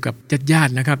ไปอยู่กับญา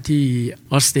ติๆนะครับที่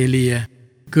ออสเตรเลีย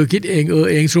คือคิดเ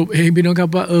องสรุปเองพี่น้องครับ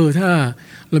ว่าถ้า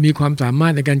เรามีความสามาร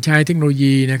ถในการใช้เทคโนโล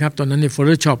ยีนะครับตอนนั้นใน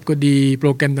Photoshop ก็ดีโปร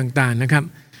แกรมต่างๆนะครับ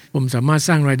ผมสามารถส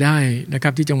ร้างรายได้นะครั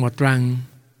บที่จังหวัดตรัง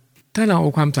ถ้าเราเอ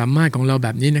าความสามารถของเราแบ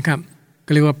บนี้นะครับ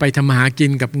ก็เรียกว่าไปทำมาหากิ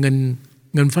นกับเ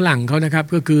งินฝรั่งเขานะครับ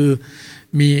ก็คือ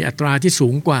มีอัตราที่สู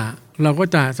งกว่าเราก็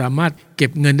จะสามารถเก็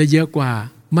บเงินได้เยอะกว่า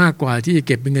มากกว่าที่จะเ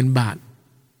ก็บเป็นเงินบาท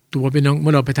ตัวพี่น้องเ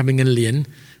มื่อเราไปทำเป็นเงินเหรียญ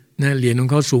นะเหรียญของ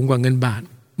เขาสูงกว่าเงินบาท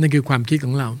นั่นคือความคิดข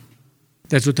องเรา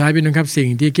แต่สุดท้ายพี่น้องครับสิ่ง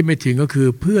ที่คิดไม่ถึงก็คือ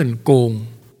เพื่อนโกง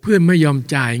เพื่อนไม่ยอม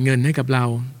จ่ายเงินให้กับเรา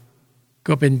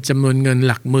ก็เป็นจำนวนเงิน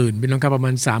หลักหมื่นพี่น้องครับประม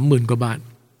าณ 30,000 กว่าบาท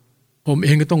ผมเอ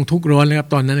งก็ต้องทุกข์ร้อนเลยครับ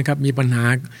ตอนนั้นนะครับมีปัญหา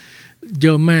เย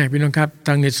อะมากพี่น้องครับ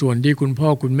ทั้งในส่วนที่คุณพ่อ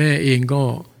คุณแม่เองก็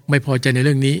ไม่พอใจในเ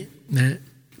รื่องนี้นะ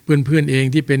เพื่อนๆเอง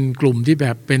ที่เป็นกลุ่มที่แบ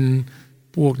บเป็น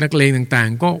พวกนักเลงต่าง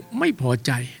ๆก็ไม่พอใ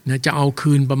จนะจะเอา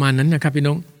คืนประมาณนั้นนะครับพี่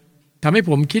น้องทำให้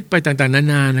ผมคิดไปต่างๆนา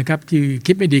นานะครับที่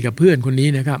คิดไม่ดีกับเพื่อนคนนี้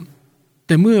นะครับแ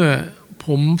ต่เมื่อผ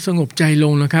มสงบใจล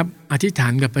งนะครับอธิษฐา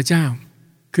นกับพระเจ้า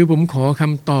คือผมขอค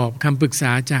ำตอบคำปรึกษ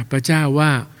าจากพระเจ้าว่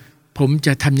าผมจ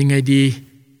ะทำยังไงดี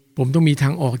ผมต้องมีทา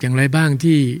งออกอย่างไรบ้าง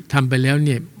ที่ทำไปแล้วเ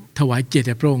นี่ยถวายเกียรติแ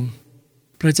ด่พระองค์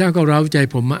พระเจ้าก็เร้าใจ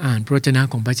ผมมาอ่านพระวจนะ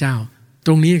ของพระเจ้าต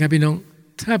รงนี้ครับพี่น้อง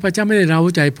ถ้าพระเจ้าไม่ได้เร้า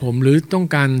ใจผมหรือต้อง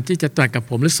การที่จะตรัสกับ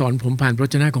ผมหรือสอนผมผ่านพระว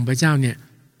จนะของพระเจ้าเนี่ย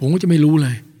ผมก็จะไม่รู้เล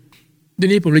ยที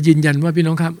นี้ผมเลยยืนยันว่าพี่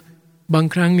น้องครับบาง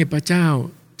ครั้งเนี่ยพระเจ้า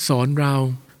สอนเรา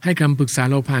ให้คำปรึกษา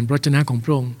เราผ่านพระวจนะของพร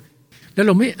ะองค์แล้วเ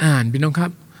ราไม่อ่านพี่น้องครั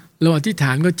บเราอธิษฐ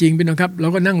านก็จริงพี่น้องครับเรา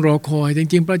ก็นั่งรอคอยจ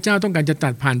ริงๆพระเจ้าต้องการจะตรั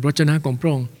สผ่านพระวจนะของพร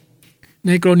ะองค์ใ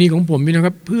นกรณีของผมพี่น้องค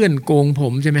รับเพื่อนโกงผ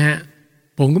มใช่ไหมฮะ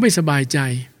ผมก็ไม่สบายใจ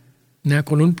นะค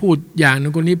นนู้นพูดอย่างนึ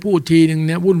งคนนี้พูดทีนึงเ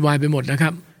นี่ยวุ่นวายไปหมดนะครั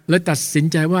บแล้วตัดสิน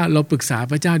ใจว่าเราปรึกษา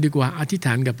พระเจ้าดีกว่าอธิษฐ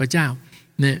านกับพระเจ้า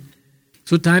เนี่ย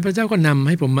สุดท้ายพระเจ้าก็นำใ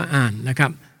ห้ผมมาอ่านนะครั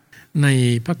บใน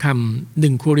พระคำ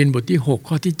1 โครินธ์บทที่6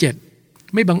ข้อที่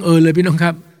7ไม่บังเอิญเลยพี่น้องค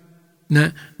รับนะ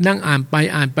นั่งอ่าน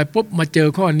ไปปุ๊บมาเจอ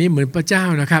ข้อนี้เหมือนพระเจ้า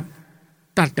นะครับ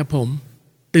ตัดกับผม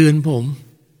เตือนผม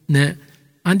นะ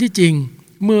อันที่จริง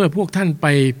เมื่อพวกท่านไป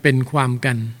เป็นความ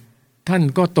กันท่าน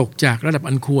ก็ตกจากระดับ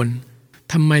อันควร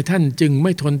ทำไมท่านจึงไ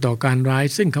ม่ทนต่อการร้าย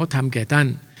ซึ่งเขาทำแก่ท่าน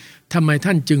ทำไมท่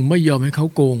านจึงไม่ยอมให้เขา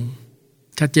โกง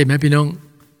ชัดเจนไหมพี่น้อง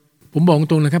ผมบอก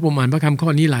ตรงนะครับผมอ่านพระคำข้อ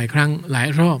นี้หลายครั้งหลาย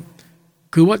รอบ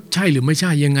คือว่าใช่หรือไม่ใช่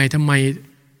ยังไงทำไ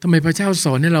มพระเจ้าส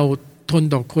อนให้เราทน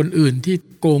ต่อคนอื่นที่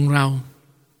โกงเรา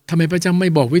ทำไมพระเจ้าไม่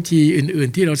บอกวิธีอื่น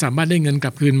ๆที่เราสามารถได้เงินก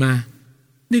ลับคืนมา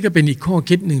นี่ก็เป็นอีกข้อ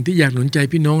คิดหนึ่งที่อยากหนุนใจ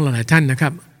พี่น้องหลายท่านนะครั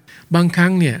บบางครั้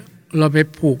งเนี่ยเราไป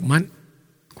ผูกมัด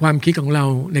ความคิดของเรา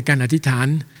ในการอธิษฐาน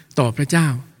ต่อพระเจ้า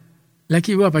และ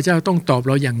คิดว่าพระเจ้าต้องตอบเ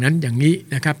ราอย่างนั้นอย่างนี้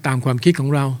นะครับตามความคิดของ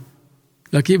เรา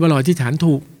คิดว่าเราอธิษฐาน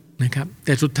ถูกนะครับแ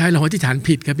ต่สุดท้ายเราอธิษฐาน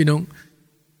ผิดครับพี่น้อง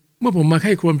เมื่อผมมาไ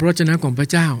ข้ครวญพระวจนะของพระ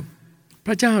เจ้า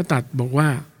ตรัสบอกว่า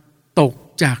ตก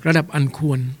จากระดับอันค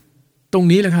วรตรง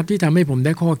นี้แหละครับที่ทำให้ผมไ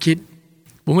ด้ข้อคิด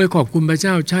ผมเลยขอบคุณพระเ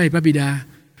จ้าใช่พระบิดา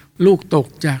ลูกตก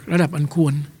จากระดับอันคว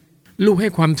รลูกให้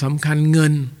ความสำคัญเงิ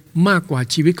นมากกว่า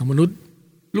ชีวิตของมนุษย์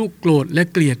ลูกโกรธและ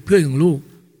เกลียดเพื่อนของลูก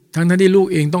ทั้งที่ลูก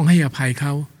เองต้องให้อภัยเข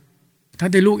าทั้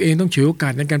งที่ลูกเองต้องฉวยโอกา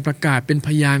สในการประกาศเป็นพ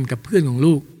ยานกับเพื่อนของ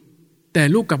ลูกแต่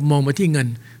ลูกกลับมองมาที่เงิน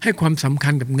ให้ความสำคั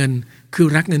ญกับเงินคือ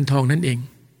รักเงินทองนั่นเอง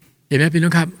เห็นไหมพี่น้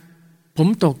องครับผม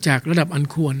ตกจากระดับอัน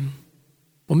ควร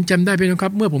ผมจำได้พี่น้องครั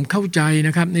บเมื่อผมเข้าใจน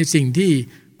ะครับในสิ่งที่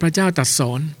พระเจ้าตรัสส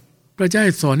อนพระเจ้า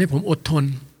สอนให้ผมอดทน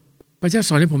พระเจ้า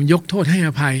สอนให้ผมยกโทษให้อ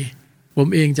ภัยผม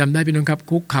เองจำได้พี่น้องครับ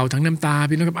คุกเข่าทั้งน้ำตา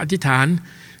พี่น้องครับอธิษฐาน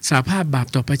สาภาพบาป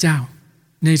ต่อพระเจ้า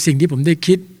ในสิ่งที่ผมได้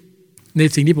คิดใน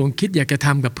สิ่งที่ผมคิดอยากจะท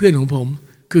ำกับเพื่อนของผม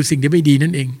คือสิ่งที่ไม่ดีนั่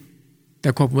นเองแต่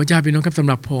ขอบพระเจ้าพี่น้องครับสำ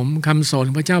หรับผมคำสอนข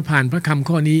องพระเจ้าผ่านพระคำ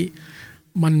ข้อนี้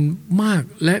มันมาก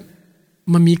และ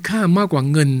มันมีค่ามากกว่า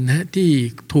เงินนะที่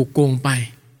ถูกโกงไป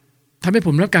ทำให้ผ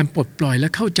มรับการปลดปล่อยและ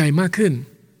เข้าใจมากขึ้น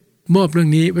มอบเรื่อง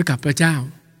นี้ไว้กับพระเจ้า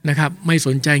นะครับไม่ส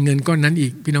นใจเงินก้อนนั้นอี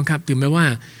กพี่น้องครับถึงแม้ว่า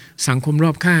สังคมร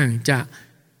อบข้างจะ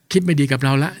คิดไม่ดีกับเร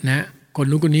าละนะคน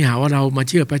นู้นคนนี้หาว่าเรามา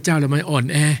เชื่อพระเจ้าแล้วมันอ่อน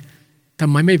แอทำ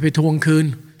ไมไม่ไปทวงคืน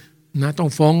นะต้อง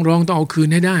ฟ้องร้องต้องเอาคืน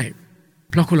ให้ได้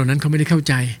เพราะคนเหล่านั้นเขาไม่ได้เข้า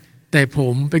ใจแต่ผ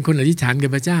มเป็นคนอธิษฐานกั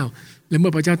บพระเจ้าและเมื่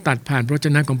อพระเจ้าตัดผ่านพระวจ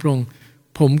นะของพระองค์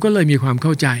ผมก็เลยมีความเข้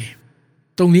าใจ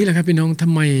ตรงนี้แหละครับพี่น้องท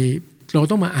ำไมเรา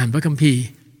ต้องมาอ่านพระคัมภีร์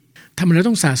ทำไมเรา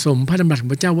ต้องสะสมพระดำรัสขอ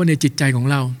งพระเจ้าไว้ในจิตใจของ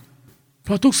เราเพ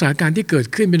ราะทุกสถานการณ์ที่เกิด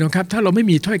ขึ้นพี่น้องครับถ้าเราไม่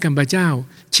มีถ้อยคำพระเจ้า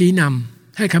ชี้น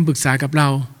ำให้คำปรึกษากับเรา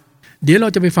เดี๋ยวเรา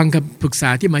จะไปฟังคำปรึกษา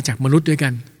ที่มาจากมนุษย์ด้วยกั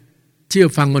นเชื่อ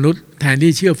ฟังมนุษย์แทน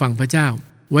ที่เชื่อฟังพระเจ้า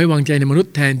ไว้วางใจในมนุษ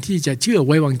ย์แทนที่จะเชื่อไ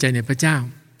ว้วางใจในพระเจ้า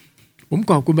ผม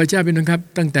ขอบคุณพระเจ้าพี่น้องครับ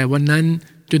ตั้งแต่วันนั้น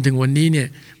จนถึงวันนี้เนี่ย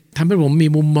ทำให้ผมมี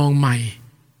มุมมองใหม่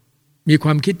มีคว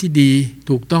ามคิดที่ดี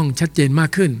ถูกต้องชัดเจนมาก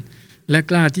ขึ้นและ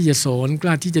กล้าที่จะสอนก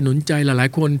ล้าที่จะหนุนใจหลาย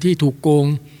ๆคนที่ถูกโกง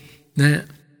นะ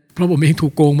เพราะผมเองถู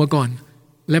กโกงมาก่อน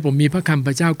และผมมีพระคำพ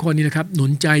ระเจ้าข้อนี้นะครับหนุ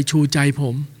นใจชูใจผ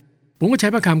มก็ใช้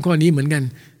พระคำข้อนี้เหมือนกัน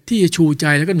ที่จะชูใจ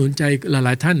แล้วก็หนุนใจหล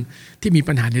ายๆท่านที่มี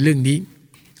ปัญหาในเรื่องนี้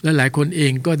และหลายคนเอ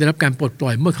งก็ได้รับการปลดปล่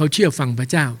อยเมื่อเขาเชื่อฟังพระ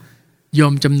เจ้ายอ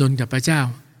มจำนนกับพระเจ้า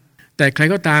แต่ใคร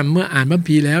ก็ตามเมื่ออ่านพระคัม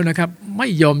ภีร์แล้วนะครับไม่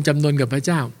ยอมจำนนกับพระเ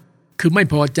จ้าคือไม่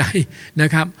พอใจน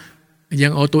ะครับยั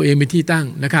งเอาตัวเองเป็นที่ตั้ง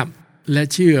นะครับและ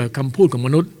เชื่อคำพูดของม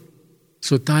นุษย์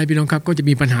สุดท้ายพี่น้องครับก็จะ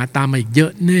มีปัญหาตามมาอีกเยอ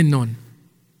ะแน่นอน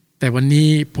แต่วันนี้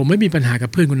ผมไม่มีปัญหากับ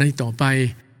เพื่อนคนนั้นอีกต่อไป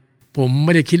ผมไ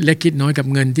ม่ได้คิดเล็กคิดน้อยกับ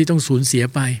เงินที่ต้องสูญเสีย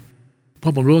ไปเพรา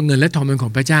ะผมรู้ว่าเงินและทองเป็นขอ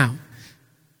งพระเจ้า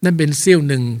นั่นเป็นเสี้ยว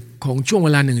หนึ่งของช่วงเว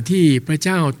ลาหนึ่งที่พระเ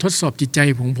จ้าทดสอบจิตใจ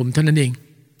ของผมเท่านั้นเอง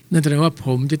นั่นแสดงว่าผ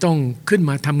มจะต้องขึ้น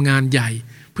มาทำงานใหญ่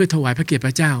เพื่อถวายพระเกียรติพ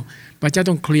ระเจ้าพระเจ้า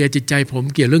ต้องเคลียร์จิตใจผม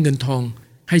เกี่ยวเรื่องเงินทอง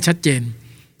ให้ชัดเจน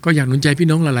ก็อยากหนุนใจพี่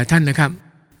น้องหลายๆท่านนะครับ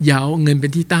อย่าเอาเงินเป็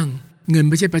นที่ตั้งเงิน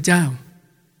ไม่ใช่พระเจ้า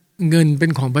เงินเป็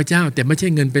นของพระเจ้าแต่ไม่ใช่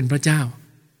เงินเป็นพระเจ้า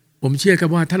ผมเชื่อครับ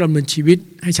ว่าถ้าเราดำเนินชีวิต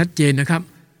ให้ชัดเจนนะครับ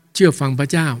เชื่อฟังพระ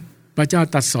เจ้าพระเจ้า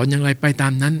ตรัสสอนอย่างไรไปตา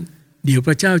มนั้นเดี๋ยวพ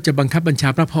ระเจ้าจะบังคับบัญชา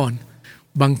พระพร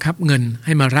บังคับเงินใ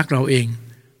ห้มารักเราเอง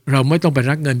เราไม่ต้องไป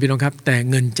รักเงินพี่น้องครับแต่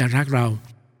เงินจะรักเรา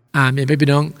อาเมนพี่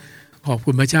น้องขอบ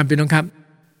คุณพระเจ้าพี่น้องครับ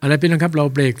อะไรพี่น้องครับเรา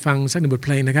เบรกฟังสักหนึ่งบทเพ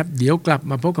ลงนะครับเดี๋ยวกลับ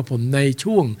มาพบกับผมใน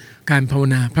ช่วงการภาว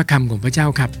นาพระคำของพระเจ้า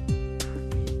ครับ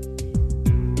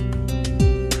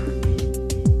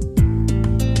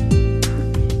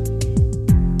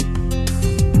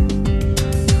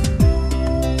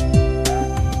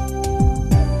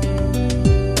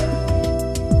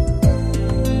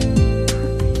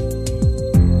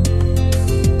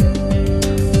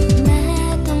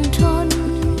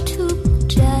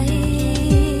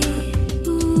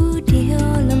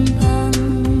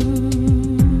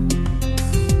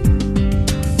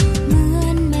เหมือ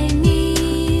นไม่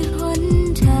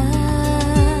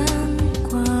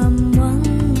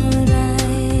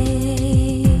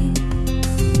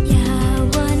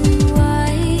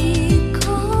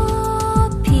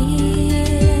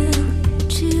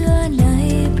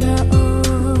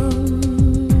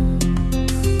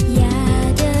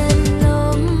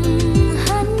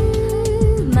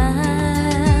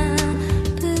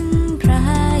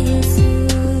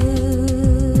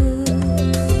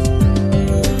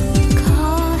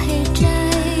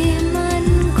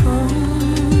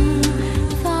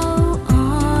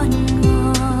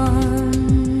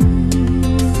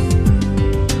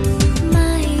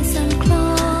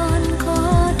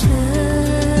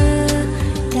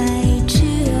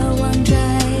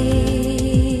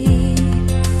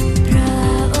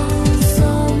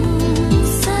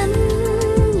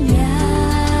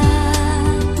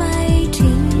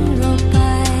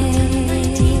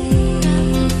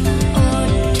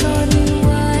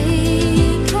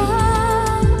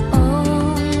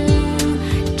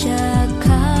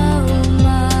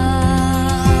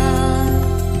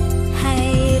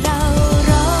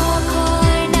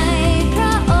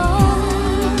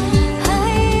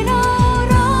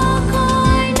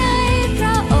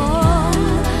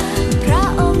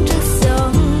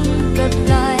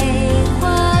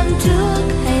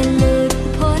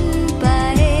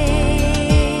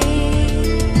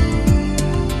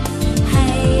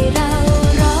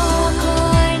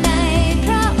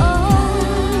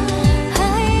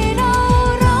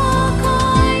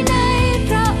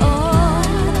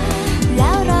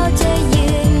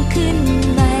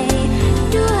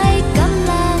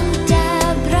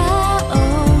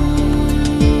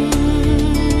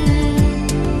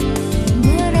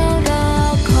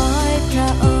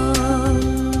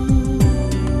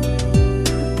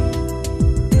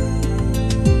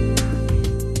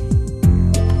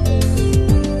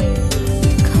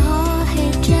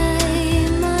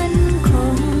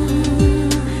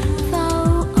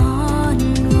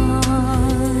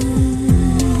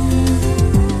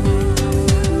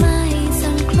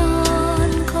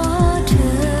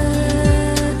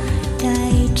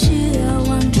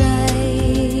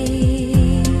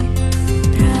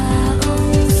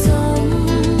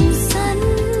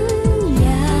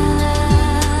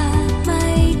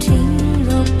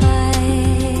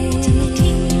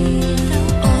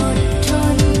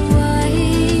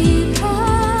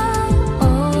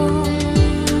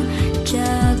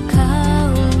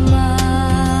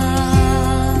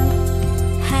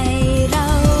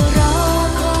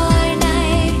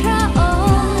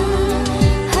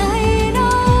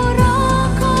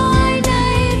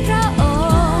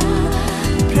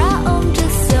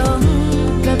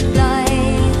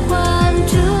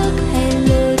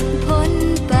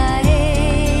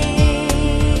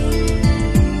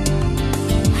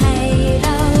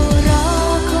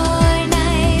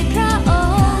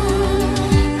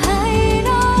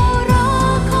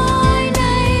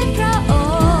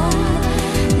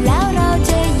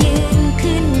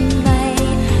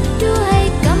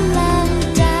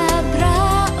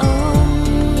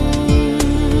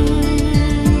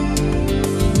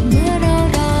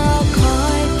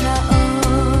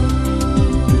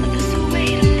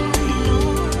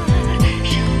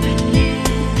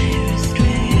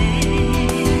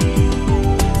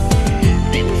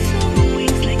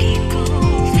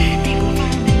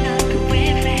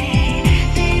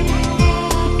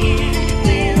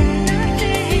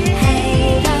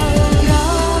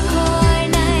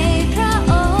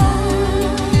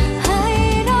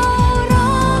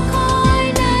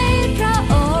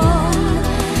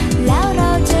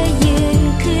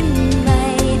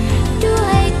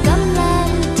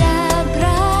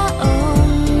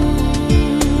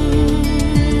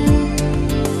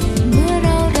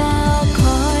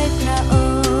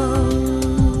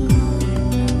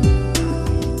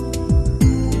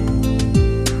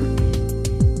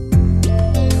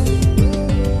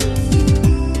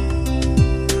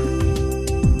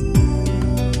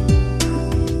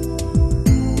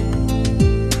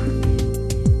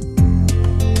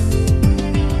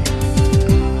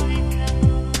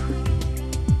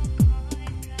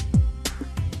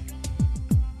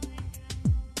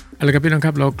เอาละครับพี่น้องค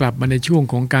รับเรากลับมาในช่วง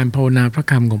ของการภาวนาพระ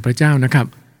คำของพระเจ้านะครับ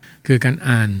คือการ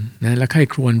อ่านนะและใคร่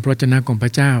ครวญพระวจนะของพร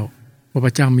ะเจ้าว่าพ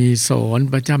ระเจ้ามีสอน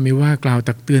พระเจ้ามีว่ากล่าว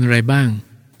ตักเตือนอะไรบ้าง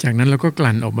จากนั้นเราก็ก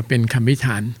ลั่นออกมาเป็นคำอธิษฐ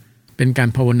านเป็นการ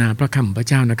ภาวนาพระคำของพระ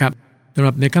เจ้านะครับสำห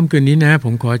รับในค่ำคืนนี้นะผ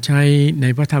มขอใช้ใน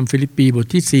พระธรรมฟิลิปปีบท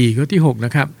ที่4ข้อที่6น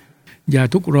ะครับอย่า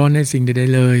ทุกข์ร้อนในสิ่งใด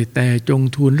ๆเลยแต่จง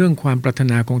ทูลเรื่องความปรารถ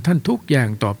นาของท่านทุกอย่าง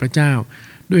ต่อพระเจ้า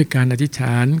ด้วยการอธิษฐ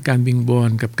านการวิงวอน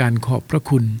กับการขอบพระ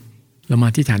คุณเรามา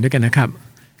อธิษฐานด้วยกันนะครับ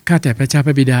ข้าแต่พระเจ้าพ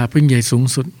ระบิดาผู้ยิ่งใหญ่สูง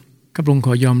สุดข้าพระองค์ข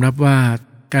อยอมรับว่า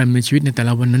การมีชีวิตในแต่ล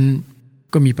ะวันนั้น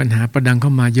ก็มีปัญหาประดังเข้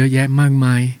ามาเยอะแยะมากม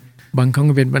ายบางครั้ง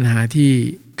ก็เป็นปัญหาที่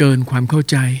เกินความเข้า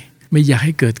ใจไม่อยากใ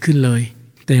ห้เกิดขึ้นเลย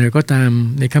แต่อย่างไรก็ตาม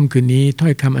ในค่ำคืนนี้ถ้อ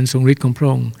ยคำอันทรงฤทธิ์ของพระ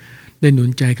องค์ได้หนุน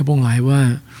ใจข้าพระองค์หลายว่า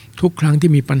ทุกครั้งที่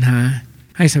มีปัญหา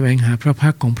ให้แสวงหาพระพั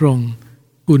กของพระองค์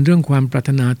ทูลเรื่องความปราร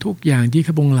ถนาทุกอย่างที่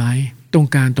ข้าพระองค์หลายต้อง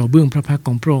การต่อเบื้องพระพัก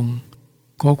ของพระองค์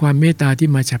ขอความเมตตาที่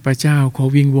มาจากพระเจ้าขอ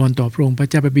วิงวอนต่อพระองค์พระ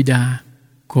เจ้าพระบิดา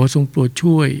ขอทรงโปรด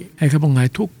ช่วยให้ข้าพระองค์หลาย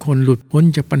ทุกคนหลุดพ้น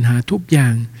จากปัญหาทุกอย่า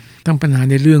งทั้งปัญหา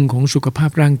ในเรื่องของสุขภา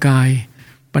พร่างกาย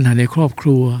ปัญหาในครอบค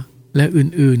รัวและ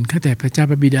อื่นๆข้าแต่พระเจ้า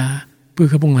พระบิดาเพื่อ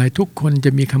ข้าพระองค์หลายทุกคนจ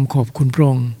ะมีคำขอบคุณพระอ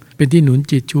งค์เป็นที่หนุน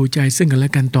จิตชูใจซึ่งกันแล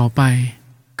ะกันต่อไป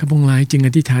ข้าพระองค์หลายจึงอ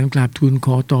ธิษฐานกราบทูลข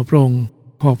อต่อพระองค์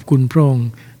ขอบคุณพระองค์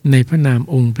ในพระนาม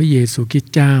องค์พระเยซูคริส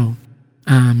ต์เจ้า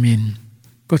อาเมน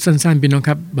ก็สั้นๆพี่น้องค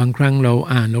รับบางครั้งเรา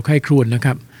อ่านเราใคร่ครวญนะค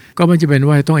รับก็ไม่จำเป็น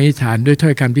ว่าต้องอธิษฐานด้วยถ้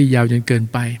อยคำที่ยาวจนเกิน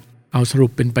ไปเอาสรุ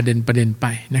ปเป็นประเด็นไป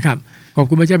นะครับขอบ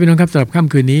คุณพระเจ้าพี่น้องครับสำหรับค่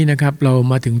ำคืนนี้นะครับเรา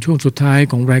มาถึงช่วงสุดท้าย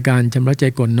ของรายการชำระใจ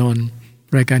ก่อนนอน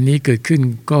รายการนี้เกิดขึ้น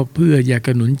ก็เพื่ออยากก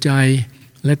ระหนุนใจ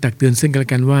และตักเตือนซึ่งกันและ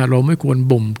กันว่าเราไม่ควร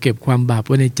บ่มเก็บความบาปไ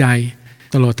ว้ในใจ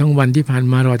ตลอดทั้งวันที่ผ่าน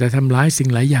มาเราแต่ทำร้ายสิ่ง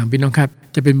หลายอย่างพี่น้องครับ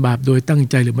จะเป็นบาปโดยตั้ง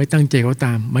ใจหรือไม่ตั้งใจก็ต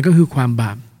ามมันก็คือความบ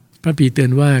าปพระบีเตือ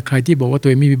นว่าใครที่บอกว่าตัว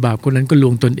เองไม่มีบาปคนนั้นก็ล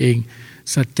วงตนเอง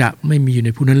สัจจะไม่มีอยู่ใน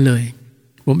ผู้นั้นเลย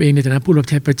ผมเองในฐานะผู้รับ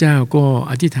ใช้พระเจ้าก็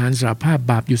อธิษฐานสารภาพ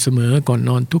บาปอยู่เสมอก่อนน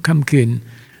อนทุกค่ำคืน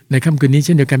ในค่ำคืนนี้เ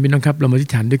ช่นเดียวกันพี่น้องครับเรามาอธิ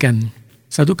ษฐานด้วยกัน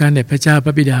สาธุการแด่พระเจ้าพ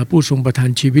ระบิดาผู้ทรงประทาน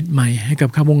ชีวิตใหม่ให้กับ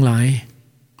ข้าพระองค์หลาย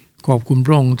ขอบคุณพ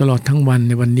ระองค์ตลอดทั้งวันใ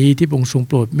นวันนี้ที่พระองค์ทรง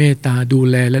โปรดเมตตาดู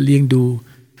แลและเลี้ยงดู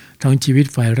ทั้งชีวิต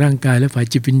ฝ่ายร่างกายและฝ่าย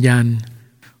จิตวิญญาณ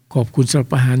ขอบคุณสำหรับ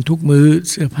อาหารทุกมื้อ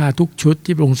เสื้อผ้าทุกชุด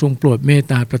ที่พระองค์ทรงโปรดเมต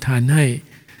ตาประทานให้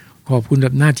ขอบคุณสำห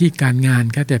รับหน้าที่การงาน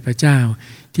ข้าแต่พระเจ้า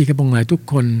ที่ข้าพระองค์หลายทุก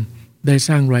คนได้ส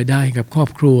ร้างรายได้กับครอบ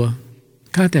ครัว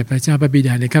ข้าแต่พระเจ้าพระบิด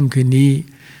าในค่ำคืนนี้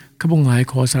ข้าพระองค์หลาย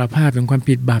ขอสารภาพถึงความ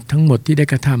ผิดบาปทั้งหมดที่ได้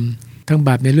กระทำทั้งบ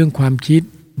าปในเรื่องความคิด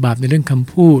บาปในเรื่องค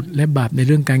ำพูดและบาปในเ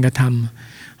รื่องการกระท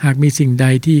ำหากมีสิ่งใด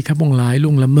ที่ข้าพระองค์หลายล่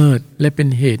วงละเมิดและเป็น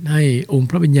เหตุให้องค์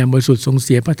พระวิญญาณบริสุทธิ์ทรงเ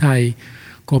สียพระทัย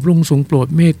ขอพระองค์ทรงโปรด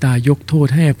เมตตายกโทษ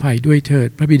ให้อภัยด้วยเถิด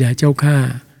พระบิดาเจ้าข้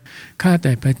าแ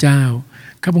ต่พระเจ้า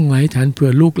ข้าพระองค์หลายฐานเผื่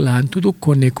อลูกหลานทุกๆค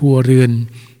นในครัวเรือน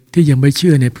ที่ยังไม่เ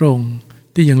ชื่อในพระองค์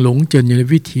ที่ยังหลงเจิญอยู่ใน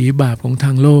วิถีบาปของท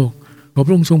างโลกขอพ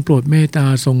ระองค์ทรงโปรดเมตตา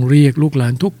ทรงเรียกลูกหลา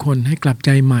นทุกคนให้กลับใจ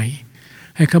ใหม่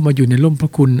ให้เข้ามาอยู่ในร่มพร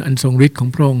ะคุณอันทรงฤทธิ์ของ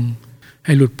พระองค์ใ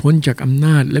ห้หลุดพ้นจากอำน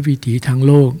าจและวิถีทาง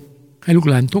โลกให้ลูก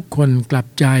หลานทุกคนกลับ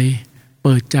ใจเ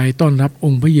ปิดใจต้อนรับอ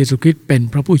งค์พระเยซูคริสต์เป็น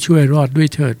พระผู้ช่วยรอดด้วย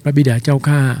เถิดพระบิดาเจ้า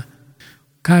ข้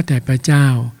าแต่พระเจ้า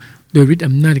โดยฤทธิ์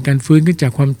อำนาจในการฟื้นขึ้นจา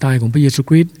กความตายของพระเยซู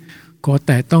คริสต์ขอแ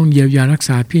ต่ต้องเยียวยารักษ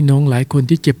าพี่น้องหลายคน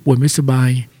ที่เจ็บป่วยไม่สบาย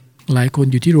หลายคน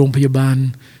อยู่ที่โรงพยาบาล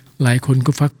หลายคน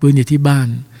ก็ฟักฟื้นอยู่ที่บ้าน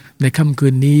ในค่ำคื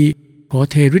นนี้ขอ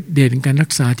เทฤทธิ์เดชในการรั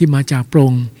กษาที่มาจากพระอ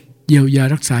งค์เยียวยา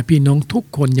รักษาพี่น้องทุก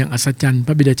คนอย่างอัศจรรย์พ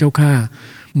ระบิดาเจ้าข้า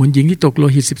เหมือนหญิงที่ตกโล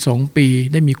หิต12 ปี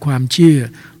ได้มีความเชื่อ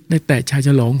ได้แตะชายฉ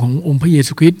ลองขององค์พระเย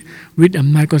ซูคริสต์ฤทธิ์อ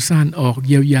ำนาจก็ซ่านออกเ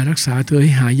ยียวยารักษาเธอใ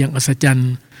ห้หายอย่างอัศจรร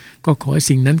ย์ก็ขอให้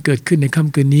สิ่งนั้นเกิดขึ้นในค่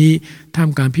ำคืนนี้ท่าม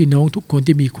กลางพี่น้องทุกคน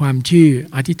ที่มีความเชื่อ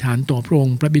อธิษฐานต่อพระอง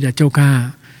ค์พระบิดาเจ้าข้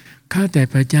าแต่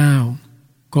พระเจ้า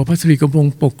ขอพระสิริของพระอง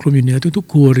ค์ปกคลุมอยู่เหนือทุก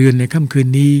ๆครัวเรือนในค่ำคืน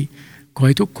นี้ขอใ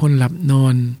ห้ทุกคนหลับนอ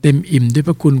นเต็มอิ่มด้วยพ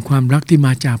ระคุณความรักที่ม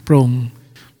าจากพระองค์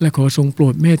และขอทรงโปร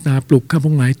ดเมตตาปลุกข้าพ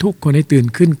งหลายทุกคนให้ตื่น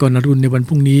ขึ้นก่อนอรุณในวันพ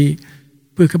รุ่งนี้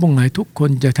เพื่อข้าพงหลายทุกคน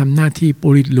จะทำหน้าที่ปุ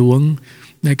ริตหลวง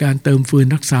ในการเติมฟืน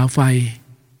รักษาไฟ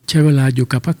ใช้เวลาอยู่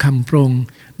กับพระคำพระองค์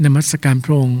นมัสการพ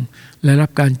ระองค์และรั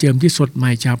บการเจิมที่สดให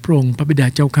ม่จากพระองค์พระบิดา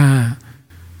เจ้าข้า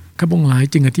พงหลาย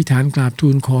จึงอธิษฐานกราบทู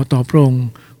ลขอต่อพระองค์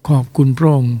ขอบคุณพระ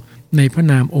องค์ในพระ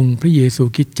นามองค์พระเยซู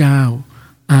คริสต์เจ้า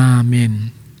อาเมน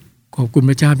ขอบคุณ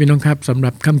พระเจ้าพี่น้องครับสำห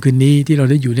รับค่ำคืนนี้ที่เรา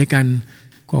ได้อยู่ด้วยกัน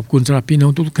ขอบคุณสำหรับพี่น้อ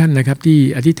งทุกท่านนะครับที่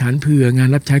อธิษฐานเผื่องาน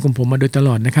รับใช้ของผมมาโดยตล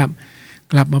อดนะครับ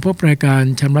กลับมาพบรายการ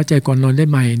ชำระใจก่อนนอนได้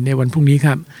ใหม่ในวันพรุ่งนี้ค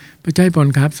รับพระเจ้าให้พร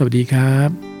ครับสวัสดีครั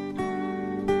บ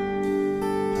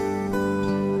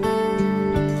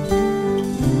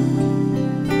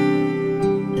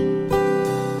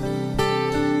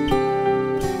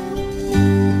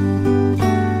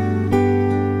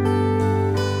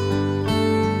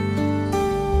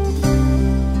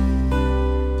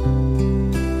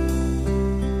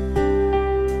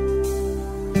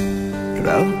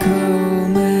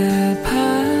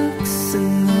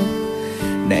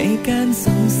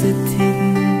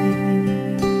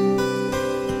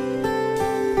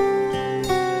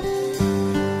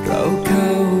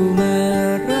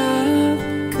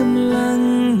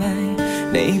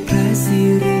สิ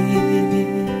ริ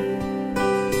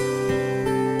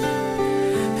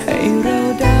ให้เรา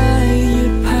ได้หยุ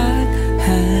ดพักห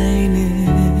ายเหนื่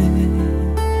อย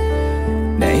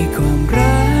ในความ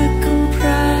รักของพร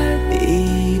ะบิ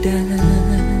ดา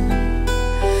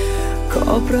ขอ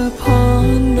พระพ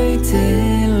รด้วยเท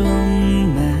ลง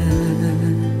มา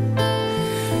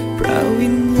พระวิ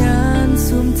ญญาณส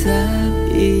วมทับ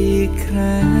อีกค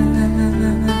รั้ง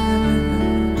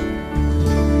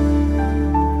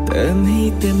เติมให้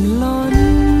เต็มล้น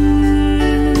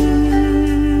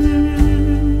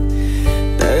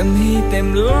เติมให้เต็ม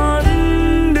ล้น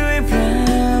ด้วยพระ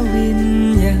วิญ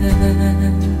ญา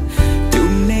ณจุ่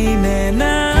มในแม่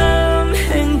น้ำแ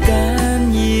ห่งการ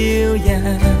เยียวยา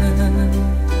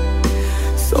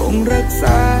ทรงรักษ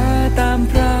าตาม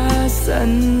พระสั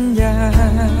ญญา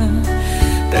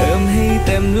เติมให้เ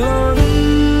ต็มล้น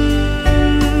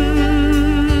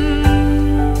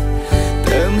เ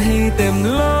ติมให้เต็ม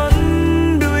ล้น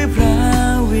ด้วยพระ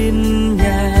วิญญ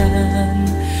าณ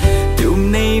จุ่ม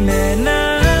ในแม่น้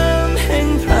ำแห่ง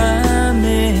พระเม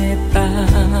ตตา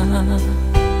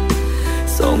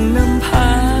ทรงนำพา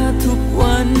ทุก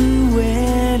วันเว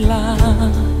ลา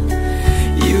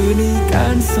อยู่ในกา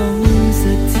รทรงส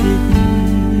ถิต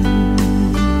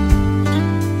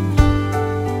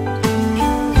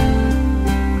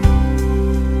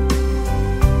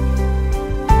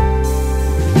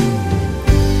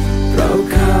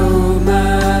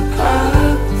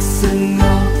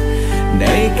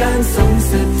การทรง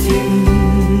สถิต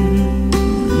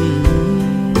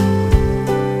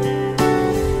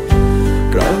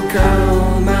เราเข้า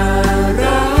มา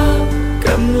รับก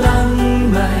ำลัง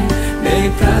ใหม่ใน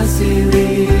พระสิ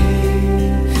ริ